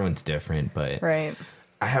know everyone's different, but Right.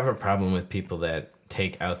 I have a problem with people that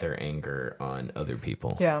take out their anger on other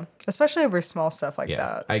people. Yeah. Especially over small stuff like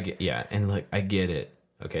that. I get it.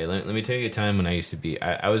 Okay, let me tell you a time when I used to be.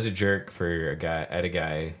 I was a jerk for a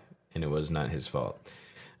guy, and it was not his fault.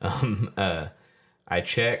 I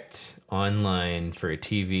checked online for a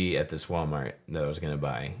TV at this Walmart that I was gonna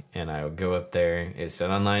buy, and I would go up there. It said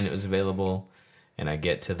online it was available, and I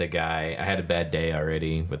get to the guy. I had a bad day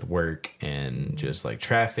already with work and just like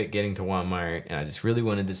traffic getting to Walmart, and I just really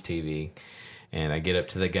wanted this TV. And I get up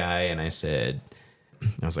to the guy and I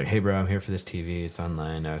was like, hey bro, I'm here for this TV. It's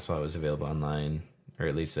online. I saw it was available online, or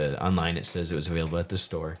at least online it says it was available at the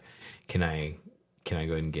store. Can I go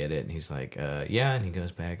ahead and get it? And he's like, yeah. And he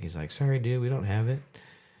goes back. He's like, sorry, dude, we don't have it.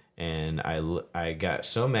 And I got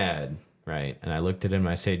so mad, right? And I looked at him and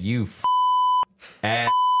I said, you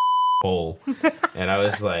asshole. And I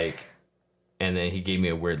was like, and then he gave me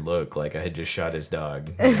a weird look like I had just shot his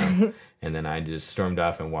dog. And then I just stormed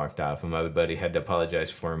off and walked off. And my buddy had to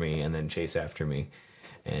apologize for me and then chase after me.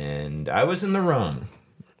 And I was in the wrong.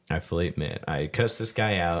 I fully admit. I cussed this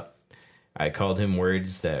guy out. I called him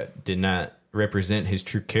words that did not represent his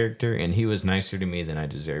true character. And he was nicer to me than I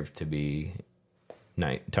deserved to be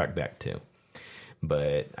talked back to.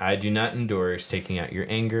 But I do not endorse taking out your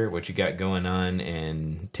anger, what you got going on,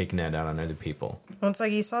 and taking that out on other people. Well, it's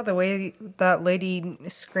like you saw the way that lady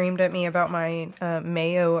screamed at me about my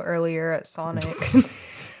mayo earlier at Sonic.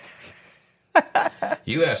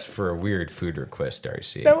 You asked for a weird food request,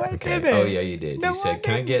 Darci. No, I didn't. Oh, yeah, you did. No, You said,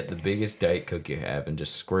 can I get the biggest Diet Coke you have and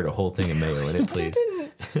just squirt a whole thing of mayo in it, please?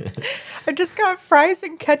 I just got fries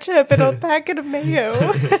and ketchup and a packet of mayo.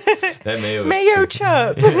 That mayo Mayo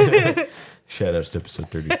chub. Shout outs to episode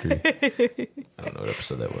 33. I don't know what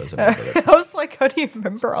episode that was. I made that up. I was like, how do you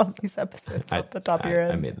remember all these episodes off the top of your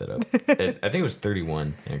head? I made that up. I think it was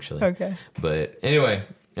 31, actually. Okay. But anyway,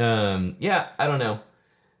 yeah, I don't know.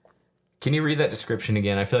 Can you read that description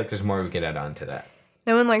again? I feel like there's more we could add on to that.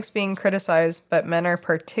 No one likes being criticized, but men are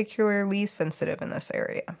particularly sensitive in this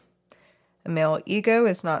area. A male ego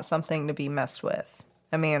is not something to be messed with.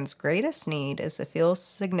 A man's greatest need is to feel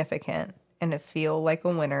significant and to feel like a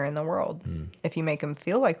winner in the world. If you make him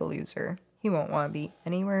feel like a loser, he won't want to be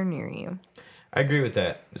anywhere near you. I agree with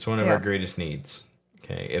that. It's one of our greatest needs.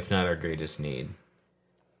 Okay, if not our greatest need.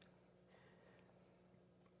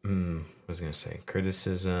 What was I going to say?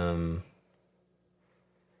 Criticism.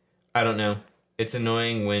 I don't know. It's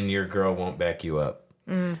annoying when your girl won't back you up.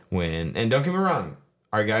 And don't get me wrong,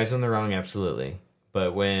 are guys in the wrong? Absolutely.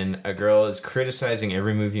 But when a girl is criticizing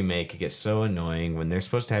every move you make, it gets so annoying when they're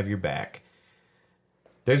supposed to have your back.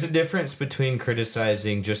 There's a difference between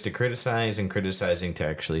criticizing just to criticize and criticizing to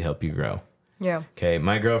actually help you grow. Yeah. Okay,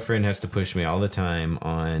 my girlfriend has to push me all the time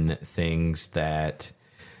on things that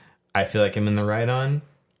I feel like I'm in the right on.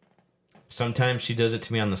 Sometimes she does it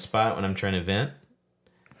to me on the spot when I'm trying to vent.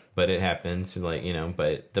 But it happens,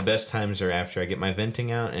 but the best times are after I get my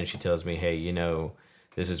venting out and she tells me, hey,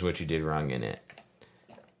 this is what you did wrong in it.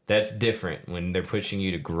 That's different when they're pushing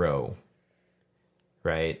you to grow,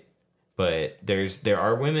 right? But there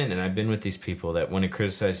are women, and I've been with these people that want to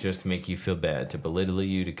criticize just to make you feel bad, to belittle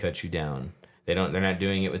you, to cut you down. They're not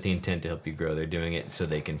doing it with the intent to help you grow. They're doing it so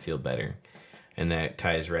they can feel better. And that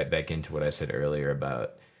ties right back into what I said earlier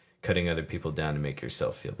about cutting other people down to make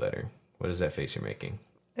yourself feel better. What is that face you're making?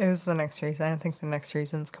 It was the next reason. I think the next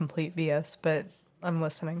reason's complete BS, but I'm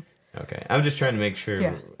listening. Okay. I'm just trying to make sure.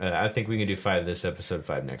 Yeah. I think we can do 5 this episode,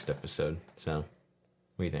 5 next episode. So, what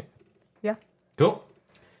do you think? Yeah. Cool.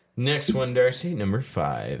 Next one, Darci, number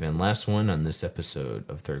 5, and last one on this episode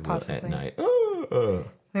of Third Wheel at Night.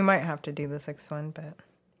 We might have to do the 6th one, but...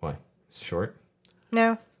 Why? It's short?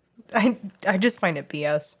 No. I just find it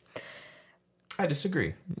BS. I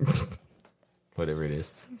disagree. Whatever it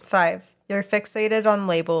is. 5. You're fixated on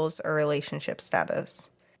labels or relationship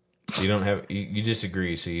status. You don't have... You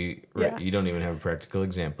disagree, so you don't even have a practical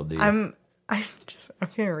example, do you? I'm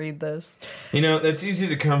gonna read this. You know, that's easy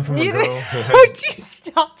to come from a girl who has... Would you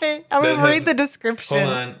stop it? I'm gonna read the description. Hold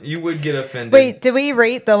on. You would get offended. Wait, did we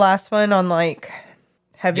rate the last one on, like,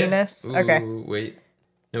 heaviness? Yeah. Ooh, okay. Wait.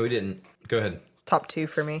 No, we didn't. Go ahead. Top 2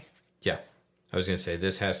 for me. Yeah. I was going to say,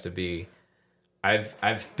 this has to be...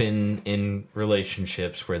 I've been in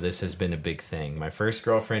relationships where this has been a big thing. My first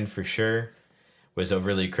girlfriend, for sure, was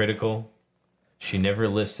overly critical. She never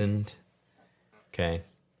listened. Okay.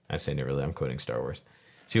 I say never, I'm quoting Star Wars.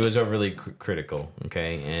 She was overly critical,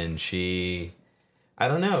 okay? And she... I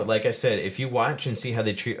don't know. Like I said, if you watch and see how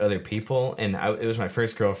they treat other people, and it was my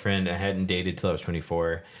first girlfriend. I hadn't dated till I was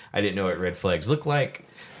 24. I didn't know what red flags looked like,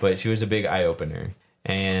 but she was a big eye-opener.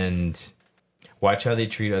 And watch how they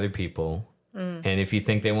treat other people. And if you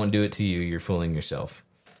think they won't do it to you, you're fooling yourself.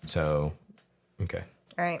 So, okay.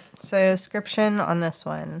 All right. So, description on this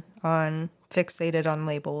one, on fixated on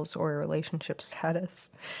labels or relationship status.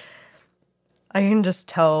 I can just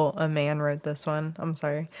tell a man wrote this one. I'm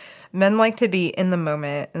sorry. Men like to be in the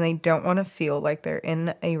moment, and they don't want to feel like they're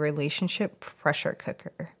in a relationship pressure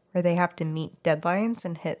cooker where they have to meet deadlines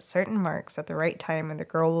and hit certain marks at the right time or the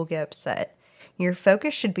girl will get upset. Your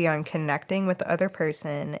focus should be on connecting with the other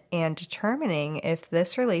person and determining if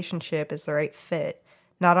this relationship is the right fit,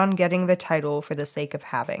 not on getting the title for the sake of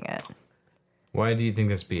having it. Why do you think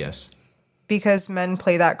that's BS? Because men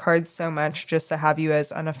play that card so much just to have you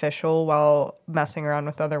as unofficial while messing around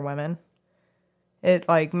with other women. It,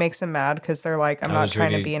 like, makes them mad because they're like, I'm not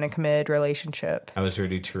trying to be in a committed relationship. I was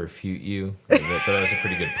ready to refute you, but that was a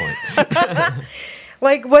pretty good point.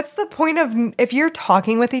 Like, what's the point of, if you're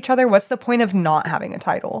talking with each other, what's the point of not having a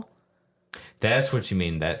title? That's what you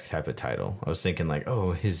mean, that type of title. I was thinking like,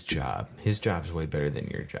 oh, his job. His job's way better than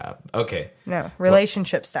your job. Okay. No,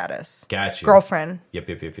 relationship status. Got you. Girlfriend.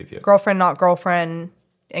 Yep. Girlfriend, not girlfriend,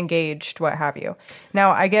 engaged, what have you. Now,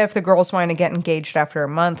 I get if the girls want to get engaged after a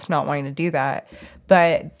month, not wanting to do that.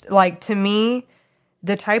 But, like, to me,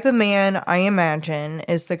 the type of man I imagine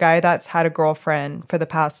is the guy that's had a girlfriend for the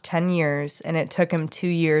past 10 years, and it took him 2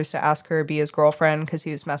 years to ask her to be his girlfriend because he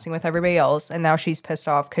was messing with everybody else, and now she's pissed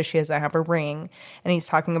off because she doesn't have a ring, and he's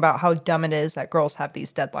talking about how dumb it is that girls have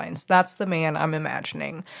these deadlines. That's the man I'm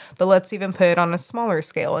imagining. But let's even put it on a smaller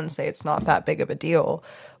scale and say it's not that big of a deal.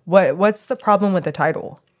 What's the problem with the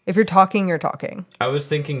title? If you're talking, you're talking. I was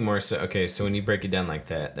thinking more so, okay, so when you break it down like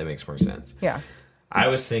that, that makes more sense. Yeah. I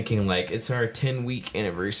was thinking, like, it's our 10-week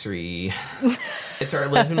anniversary. It's our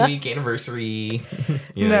 11-week anniversary.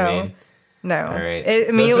 You know what I mean? No. All right. It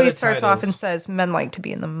immediately starts off and says men like to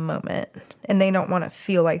be in the moment, and they don't want to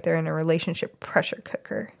feel like they're in a relationship pressure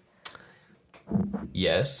cooker.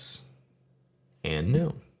 Yes and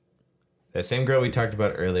no. That same girl we talked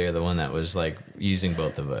about earlier, the one that was, like, using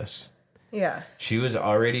both of us. Yeah. She was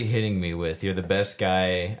already hitting me with, you're the best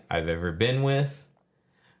guy I've ever been with.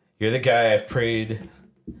 You're the guy I've prayed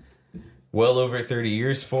well over 30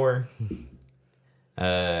 years for.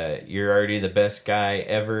 You're already the best guy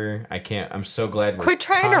ever. I'm so glad we're Quit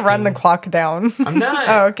trying to run the clock down. I'm not.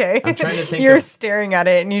 Oh, okay. I'm trying to think. You're staring at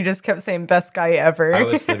it and you just kept saying best guy ever. I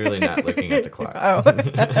was literally not looking at the clock. Oh.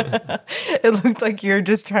 It looked like you're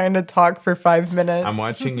just trying to talk for 5 minutes. I'm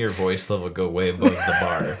watching your voice level go way above the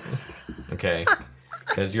bar. Okay?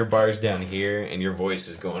 Because your bar's down here, and your voice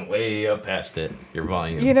is going way up past it. Your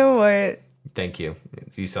volume. You know what? Thank you.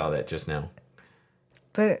 You saw that just now.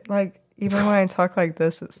 But, like, even when I talk like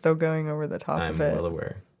this, it's still going over the top of it. I'm well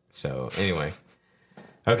aware. So, anyway.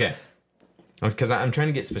 Okay. Because I'm trying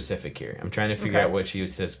to get specific here. I'm trying to figure out what she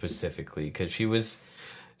said specifically. Because she was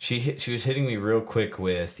hitting me real quick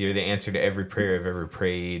with, you're the answer to every prayer I've ever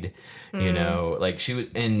prayed. You know, like, she was...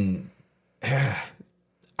 And...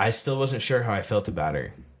 I still wasn't sure how I felt about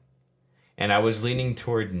her. And I was leaning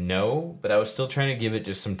toward no, but I was still trying to give it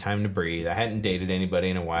just some time to breathe. I hadn't dated anybody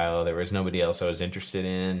in a while. There was nobody else I was interested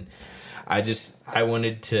in. I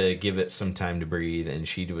wanted to give it some time to breathe, and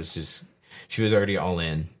she was already all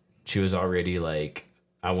in. She was already like,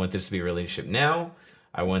 I want this to be a relationship now.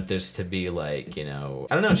 I want this to be like, I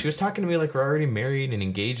don't know. She was talking to me like we're already married and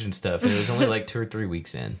engaged and stuff. And it was only like 2 or 3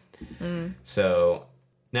 weeks in. So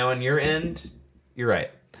now on your end, you're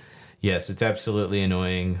right. Yes, it's absolutely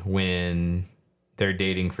annoying when they're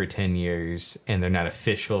dating for 10 years and they're not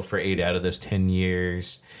official for 8 out of those 10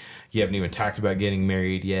 years. You haven't even talked about getting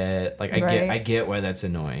married yet. Like, I get why that's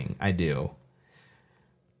annoying. I do.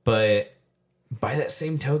 But by that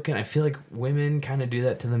same token, I feel like women kind of do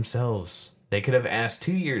that to themselves. They could have asked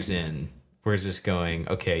 2 years in, where's this going?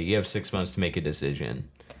 Okay, you have 6 months to make a decision.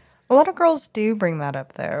 A lot of girls do bring that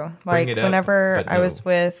up, though. Like, whenever I was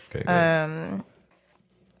with, I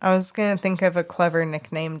was going to think of a clever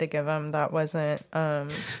nickname to give him that wasn't...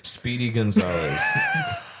 Speedy Gonzalez.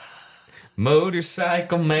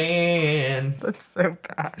 Motorcycle Man. That's so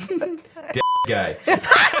bad. Guy.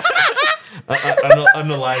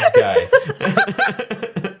 Unalive guy.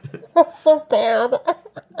 That's so bad.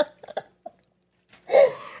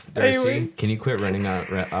 Darci, can you quit running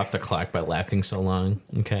off the clock by laughing so long?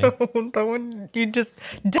 Okay. That one, you just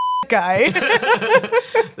guy. Is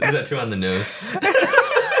that too on the nose?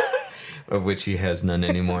 Of which he has none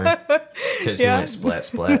anymore. Because he went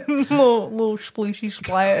splat. little splooshy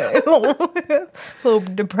splat. little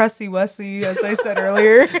depressy wussy, as I said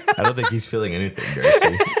earlier. I don't think he's feeling anything,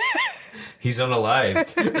 Darci. He's unalived.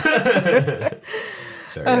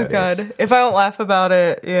 Sorry, oh God! If I don't laugh about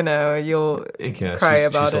it, you'll cry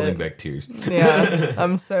about she's holding it. back tears. Yeah,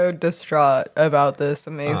 I'm so distraught about this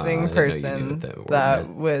amazing person that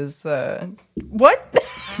was what?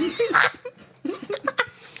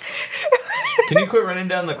 Can you quit running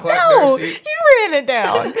down the clock, No, Darci? you ran it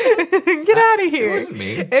down. Get out of here. It wasn't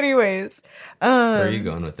me. Anyways, where are you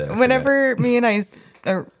going with that? Whenever me and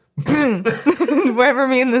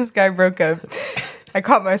this guy broke up, I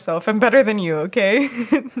caught myself. I'm better than you, okay?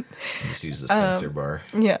 Just use the censor bar.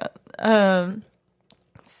 Yeah.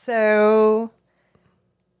 So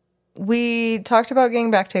we talked about getting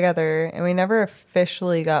back together, and we never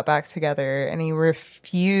officially got back together, and he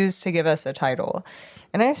refused to give us a title.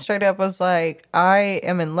 And I straight up was like, I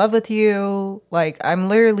am in love with you. Like, I'm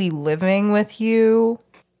literally living with you.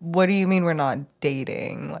 What do you mean we're not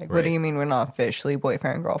dating? Like, what do you mean we're not officially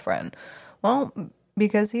boyfriend and girlfriend? Well,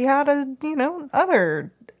 because he had a,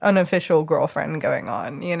 other unofficial girlfriend going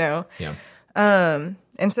on, Yeah.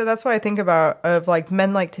 And so that's what I think about of like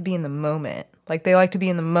men like to be in the moment. Like they like to be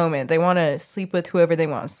in the moment. They want to sleep with whoever they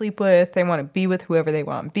want to sleep with. They want to be with whoever they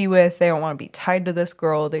want to be with. They don't want to be tied to this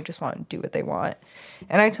girl. They just want to do what they want.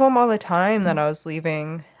 And I told him all the time that I was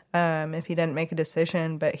leaving if he didn't make a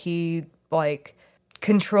decision. But he like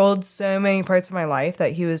controlled so many parts of my life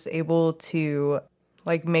that he was able to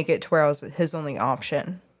like make it to where I was his only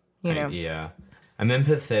option. Yeah. I'm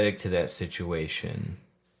empathetic to that situation.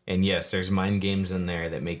 And yes, there's mind games in there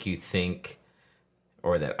that make you think,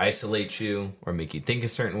 or that isolate you, or make you think a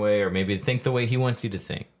certain way, or maybe think the way he wants you to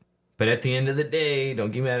think. But at the end of the day,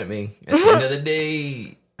 don't get mad at me. At the end of the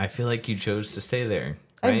day, I feel like you chose to stay there,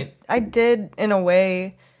 right? I did, in a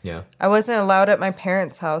way. Yeah. I wasn't allowed at my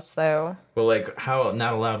parents' house, though. Well, like, how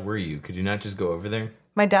not allowed were you? Could you not just go over there?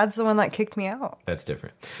 My dad's the one that kicked me out. That's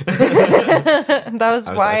different. That was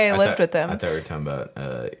why I lived with him. I thought we were talking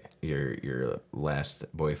about your last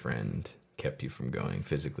boyfriend kept you from going,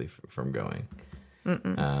 physically from going.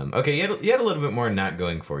 Okay, you had a little bit more not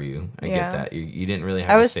going for you. I get that. You didn't really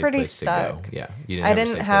have a safe place to go. Yeah, you didn't. I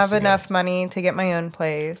didn't have enough money to get my own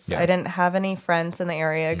place. Yeah. I didn't have any friends in the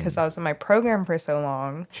area because I was in my program for so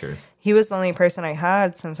long. Sure. He was the only person I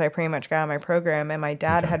had since I pretty much got out of my program, and my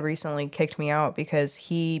dad had recently kicked me out because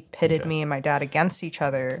he pitted me and my dad against each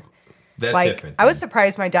other. That's like, different. I was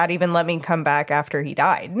surprised my dad even let me come back after he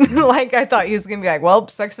died. Like, I thought he was going to be like, well,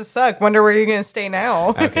 sucks to suck. Wonder where you're going to stay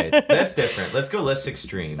now. Okay, that's different. Let's go less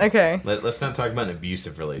extreme. Okay. Let's not talk about an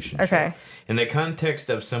abusive relationship. Okay. In the context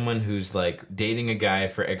of someone who's, like, dating a guy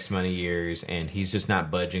for X amount of years, and he's just not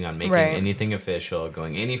budging on making anything official,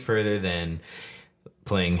 going any further than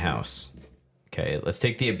playing house. Okay, let's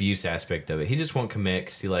take the abuse aspect of it. He just won't commit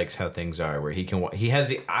because he likes how things are, where he has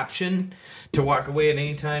the option to walk away at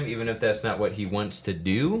any time, even if that's not what he wants to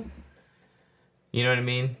do. You know what I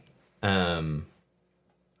mean?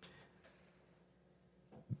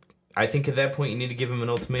 I think at that point you need to give him an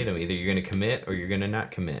ultimatum. Either you're going to commit or you're going to not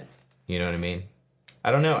commit. You know what I mean?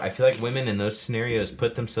 I don't know. I feel like women in those scenarios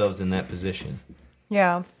put themselves in that position.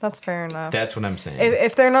 Yeah, that's fair enough. That's what I'm saying.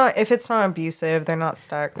 If it's not abusive, they're not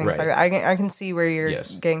stuck. Things like that. I can see where you're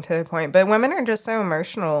getting to the point. But women are just so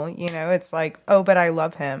emotional. It's like, oh, but I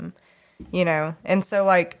love him. And so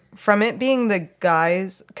like from it being the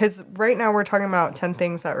guys, because right now we're talking about 10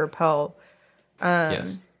 things that repel.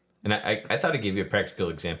 Yes, and I thought I gave you a practical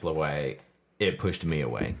example of why it pushed me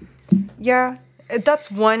away. Yeah, that's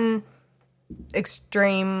one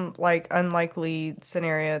extreme, like, unlikely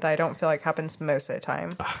scenario that I don't feel like happens most of the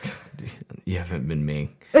time. Oh, God, you haven't been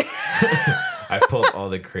me. I've pulled all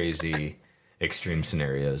the crazy extreme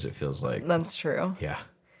scenarios, it feels like. That's true. Yeah.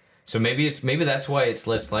 So maybe that's why it's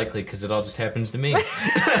less likely, because it all just happens to me.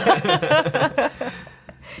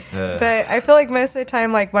 But I feel like most of the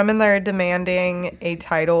time, like, women that are demanding a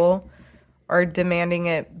title are demanding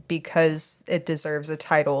it because it deserves a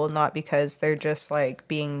title, not because they're just, like,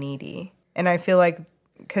 being needy. And I feel like,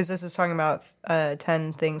 because this is talking about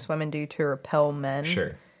 10 things women do to repel men.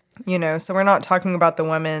 Sure. You know, so we're not talking about the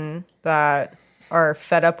women that are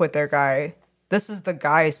fed up with their guy. This is the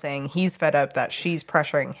guy saying he's fed up that she's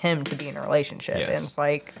pressuring him to be in a relationship. Yes. And it's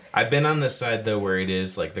like... I've been on the side, though, where it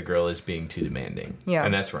is like the girl is being too demanding. Yeah.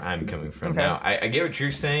 And that's where I'm coming from. Okay. Now, I get what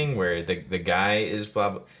you're saying, where the guy is,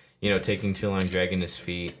 taking too long, dragging his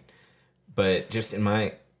feet. But just in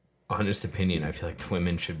my honest opinion, I feel like the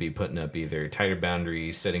women should be putting up either tighter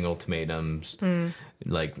boundaries, setting ultimatums.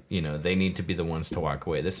 Like, they need to be the ones to walk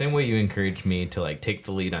away. The same way you encourage me to, like, take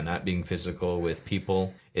the lead on not being physical with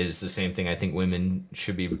people is the same thing. I think women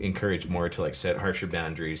should be encouraged more to, like, set harsher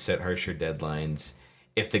boundaries, set harsher deadlines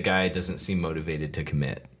if the guy doesn't seem motivated to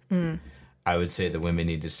commit. I would say the women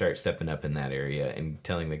need to start stepping up in that area and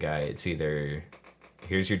telling the guy it's either,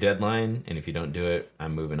 here's your deadline, and if you don't do it,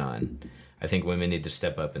 I'm moving on. I think women need to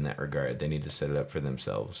step up in that regard. They need to set it up for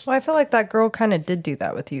themselves. Well, I feel like that girl kind of did do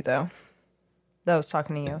that with you, though. That was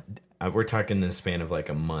talking to you. We're talking in the span of like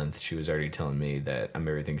a month. She was already telling me that I'm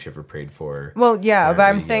everything she ever prayed for. Well, yeah, but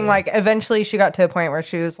I'm saying, like, eventually she got to a point where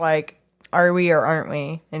she was like, are we or aren't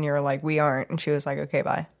we? And you were like, we aren't. And she was like, okay,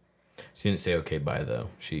 bye. She didn't say okay, bye, though.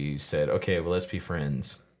 She said, okay, well, let's be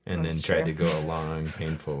friends. And That's then tried true. to go a long,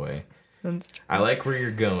 painful way. That's true. I like where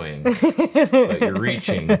you're going, but you're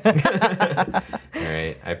reaching. All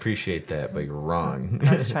right. I appreciate that, but you're wrong.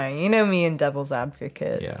 That's fine. You know me and devil's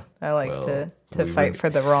advocate. Yeah. I like Well, to fight for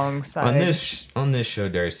the wrong side. On this show,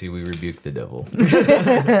 Darcy, we rebuke the devil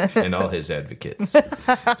and all his advocates.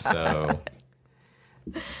 So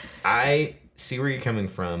I see where you're coming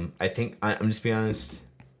from. I think I'm just being honest.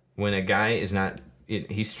 When a guy is not,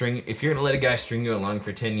 if you're gonna let a guy string you along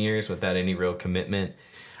for 10 years without any real commitment,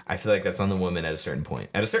 I feel like that's on the woman at a certain point.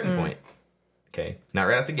 At a certain point, okay, not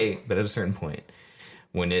right out the gate, but at a certain point,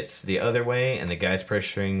 when it's the other way and the girl's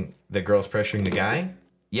pressuring the guy,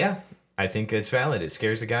 yeah, I think it's valid. It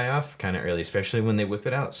scares the guy off kind of early, especially when they whip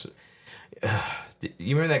it out. So,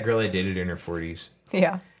 you remember that girl I dated in her 40s?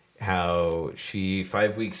 Yeah. How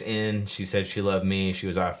 5 weeks in, she said she loved me. She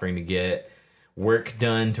was offering to get work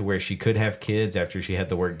done to where she could have kids after she had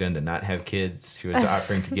the work done to not have kids. She was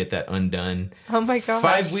offering to get that undone. Oh my gosh.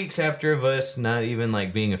 5 weeks after of us not even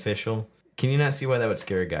like being official. Can you not see why that would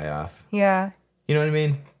scare a guy off? Yeah. You know what I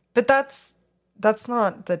mean? But that's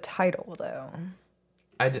not the title, though.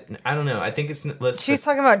 I don't know. I think it's... She's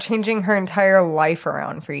talking about changing her entire life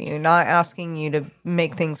around for you, not asking you to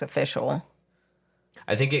make things official.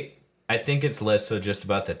 I think it's less so just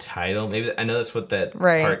about the title. Maybe I know that's what that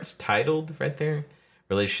Right. part's titled right there,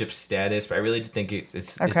 relationship status. But I really think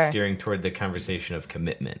it's steering toward the conversation of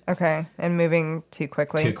commitment. Okay, and moving too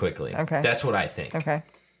quickly. Too quickly. Okay. That's what I think. Okay.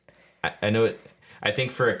 I know it. I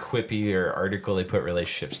think for a quippy or article they put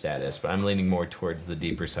relationship status, but I'm leaning more towards the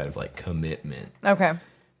deeper side of like commitment. Okay.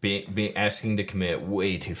 Being asking to commit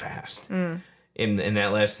way too fast. In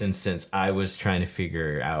that last instance, I was trying to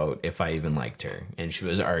figure out if I even liked her, and she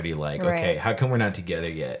was already like, Right. "Okay, how come we're not together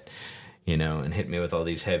yet?" And hit me with all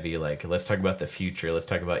these heavy like, "Let's talk about the future. Let's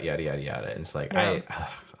talk about yada yada yada." And it's like Yeah.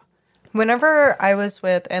 Whenever I was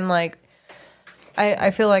with, and like,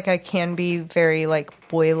 I feel like I can be very like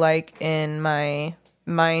boy-like in my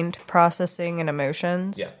mind processing and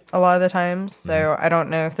emotions a lot of the times. So I don't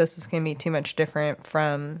know if this is going to be too much different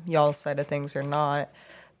from y'all's side of things or not.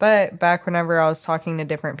 But back whenever I was talking to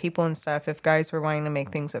different people and stuff, if guys were wanting to make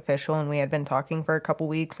things official and we had been talking for a couple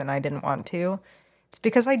weeks and I didn't want to, it's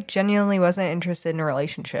because I genuinely wasn't interested in a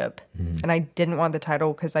relationship. And I didn't want the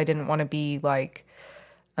title because I didn't want to be like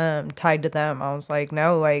tied to them. I was like,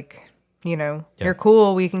 no, like, you're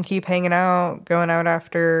cool. We can keep hanging out, going out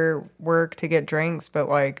after work to get drinks. But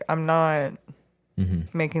like, I'm not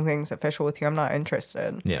making things official with you. I'm not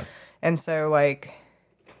interested. Yeah. And so like,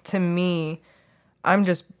 to me, I'm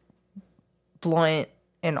just blunt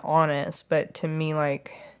and honest, but to me,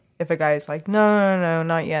 like, if a guy's like, no,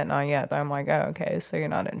 not yet, then I'm like, oh, okay, so you're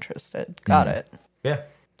not interested. Got it. Yeah.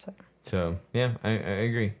 So yeah, I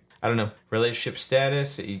agree. I don't know. Relationship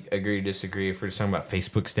status, agree, disagree. If we're just talking about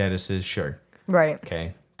Facebook statuses, sure. Right.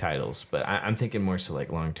 Okay. titles, but I'm thinking more so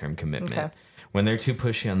like long-term commitment. Okay. When they're too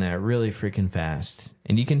pushy on that really freaking fast,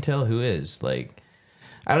 and you can tell who is, like,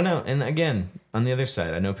 I don't know. And again, on the other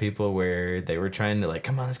side, I know people where they were trying to like,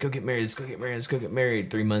 come on, let's go get married, let's go get married, let's go get married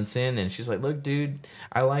 3 months in, and she's like, look, dude,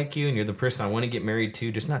 I like you, and you're the person I want to get married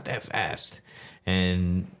to, just not that fast.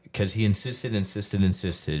 And because he insisted,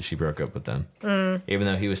 she broke up with them. Even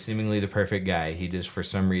though he was seemingly the perfect guy, he just for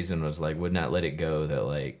some reason was like, would not let it go that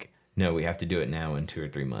like, no, we have to do it now in 2 or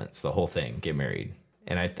 3 months. The whole thing, get married.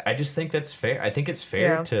 And I just think that's fair. I think it's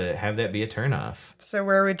fair to have that be a turnoff. So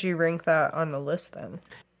where would you rank that on the list then?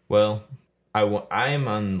 Well, I am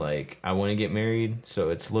on like, I want to get married, so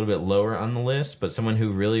it's a little bit lower on the list, but someone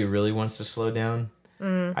who really, really wants to slow down,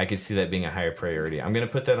 I could see that being a higher priority. I'm going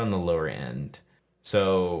to put that on the lower end.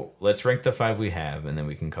 So let's rank the 5 we have, and then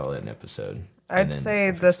we can call it an episode. I'd say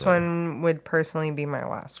this one would personally be my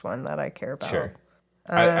last one that I care about. Sure.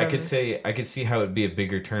 I could see how it'd be a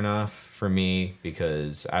bigger turnoff for me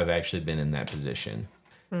because I've actually been in that position.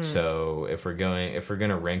 So if we're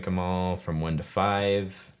gonna rank them all from 1 to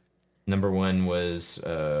 5, number 1 was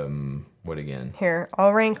what again? Here,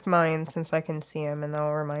 I'll rank mine since I can see them, and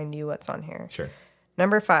I'll remind you what's on here. Sure.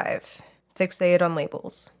 Number 5, fixate on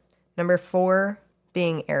labels. Number 4,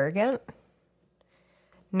 being arrogant.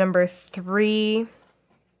 Number 3,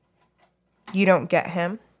 you don't get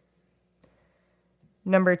him.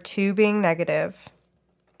 Number 2, being negative.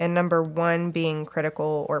 And number 1, being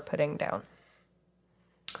critical or putting down.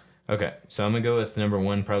 Okay, so I'm going to go with number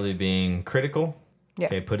 1 probably being critical. Yeah.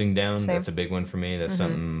 Okay, putting down, Same. That's a big one for me. That's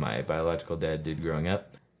something my biological dad did growing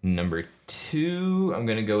up. Number 2, I'm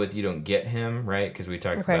going to go with you don't get him, right? Because we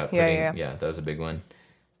talked about putting... Yeah, that was a big one.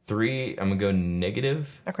 3, I'm going to go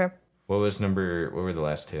negative. Okay. What were the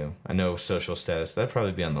last 2? I know social status. That'd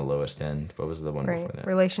probably be on the lowest end. What was the one before that?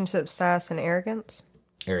 Relationship status and arrogance.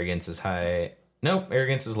 Arrogance is high. Nope,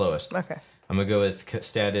 arrogance is lowest. Okay. I'm going to go with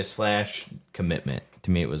status / commitment.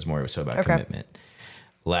 To me, it was more so about commitment.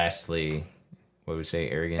 Lastly, what would we say?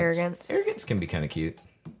 Arrogance. Arrogance can be kind of cute.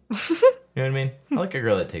 You know what I mean? I like a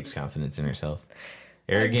girl that takes confidence in herself.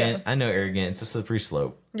 Arrogant. I know arrogant. It's a slippery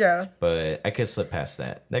slope. Yeah. But I could slip past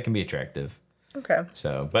that. That can be attractive. Okay.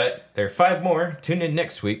 So, but there are 5 more. Tune in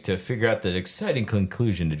next week to figure out the exciting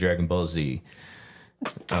conclusion to Dragon Ball Z.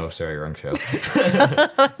 Oh, sorry, wrong show.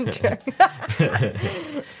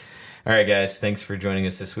 All right, guys. Thanks for joining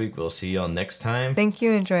us this week. We'll see y'all next time. Thank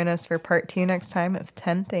you, and join us for part 2 next time of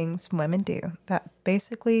 10 things women do that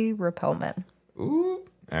basically repel men. Ooh.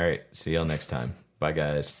 All right. See y'all next time. Bye,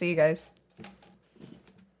 guys. See you guys.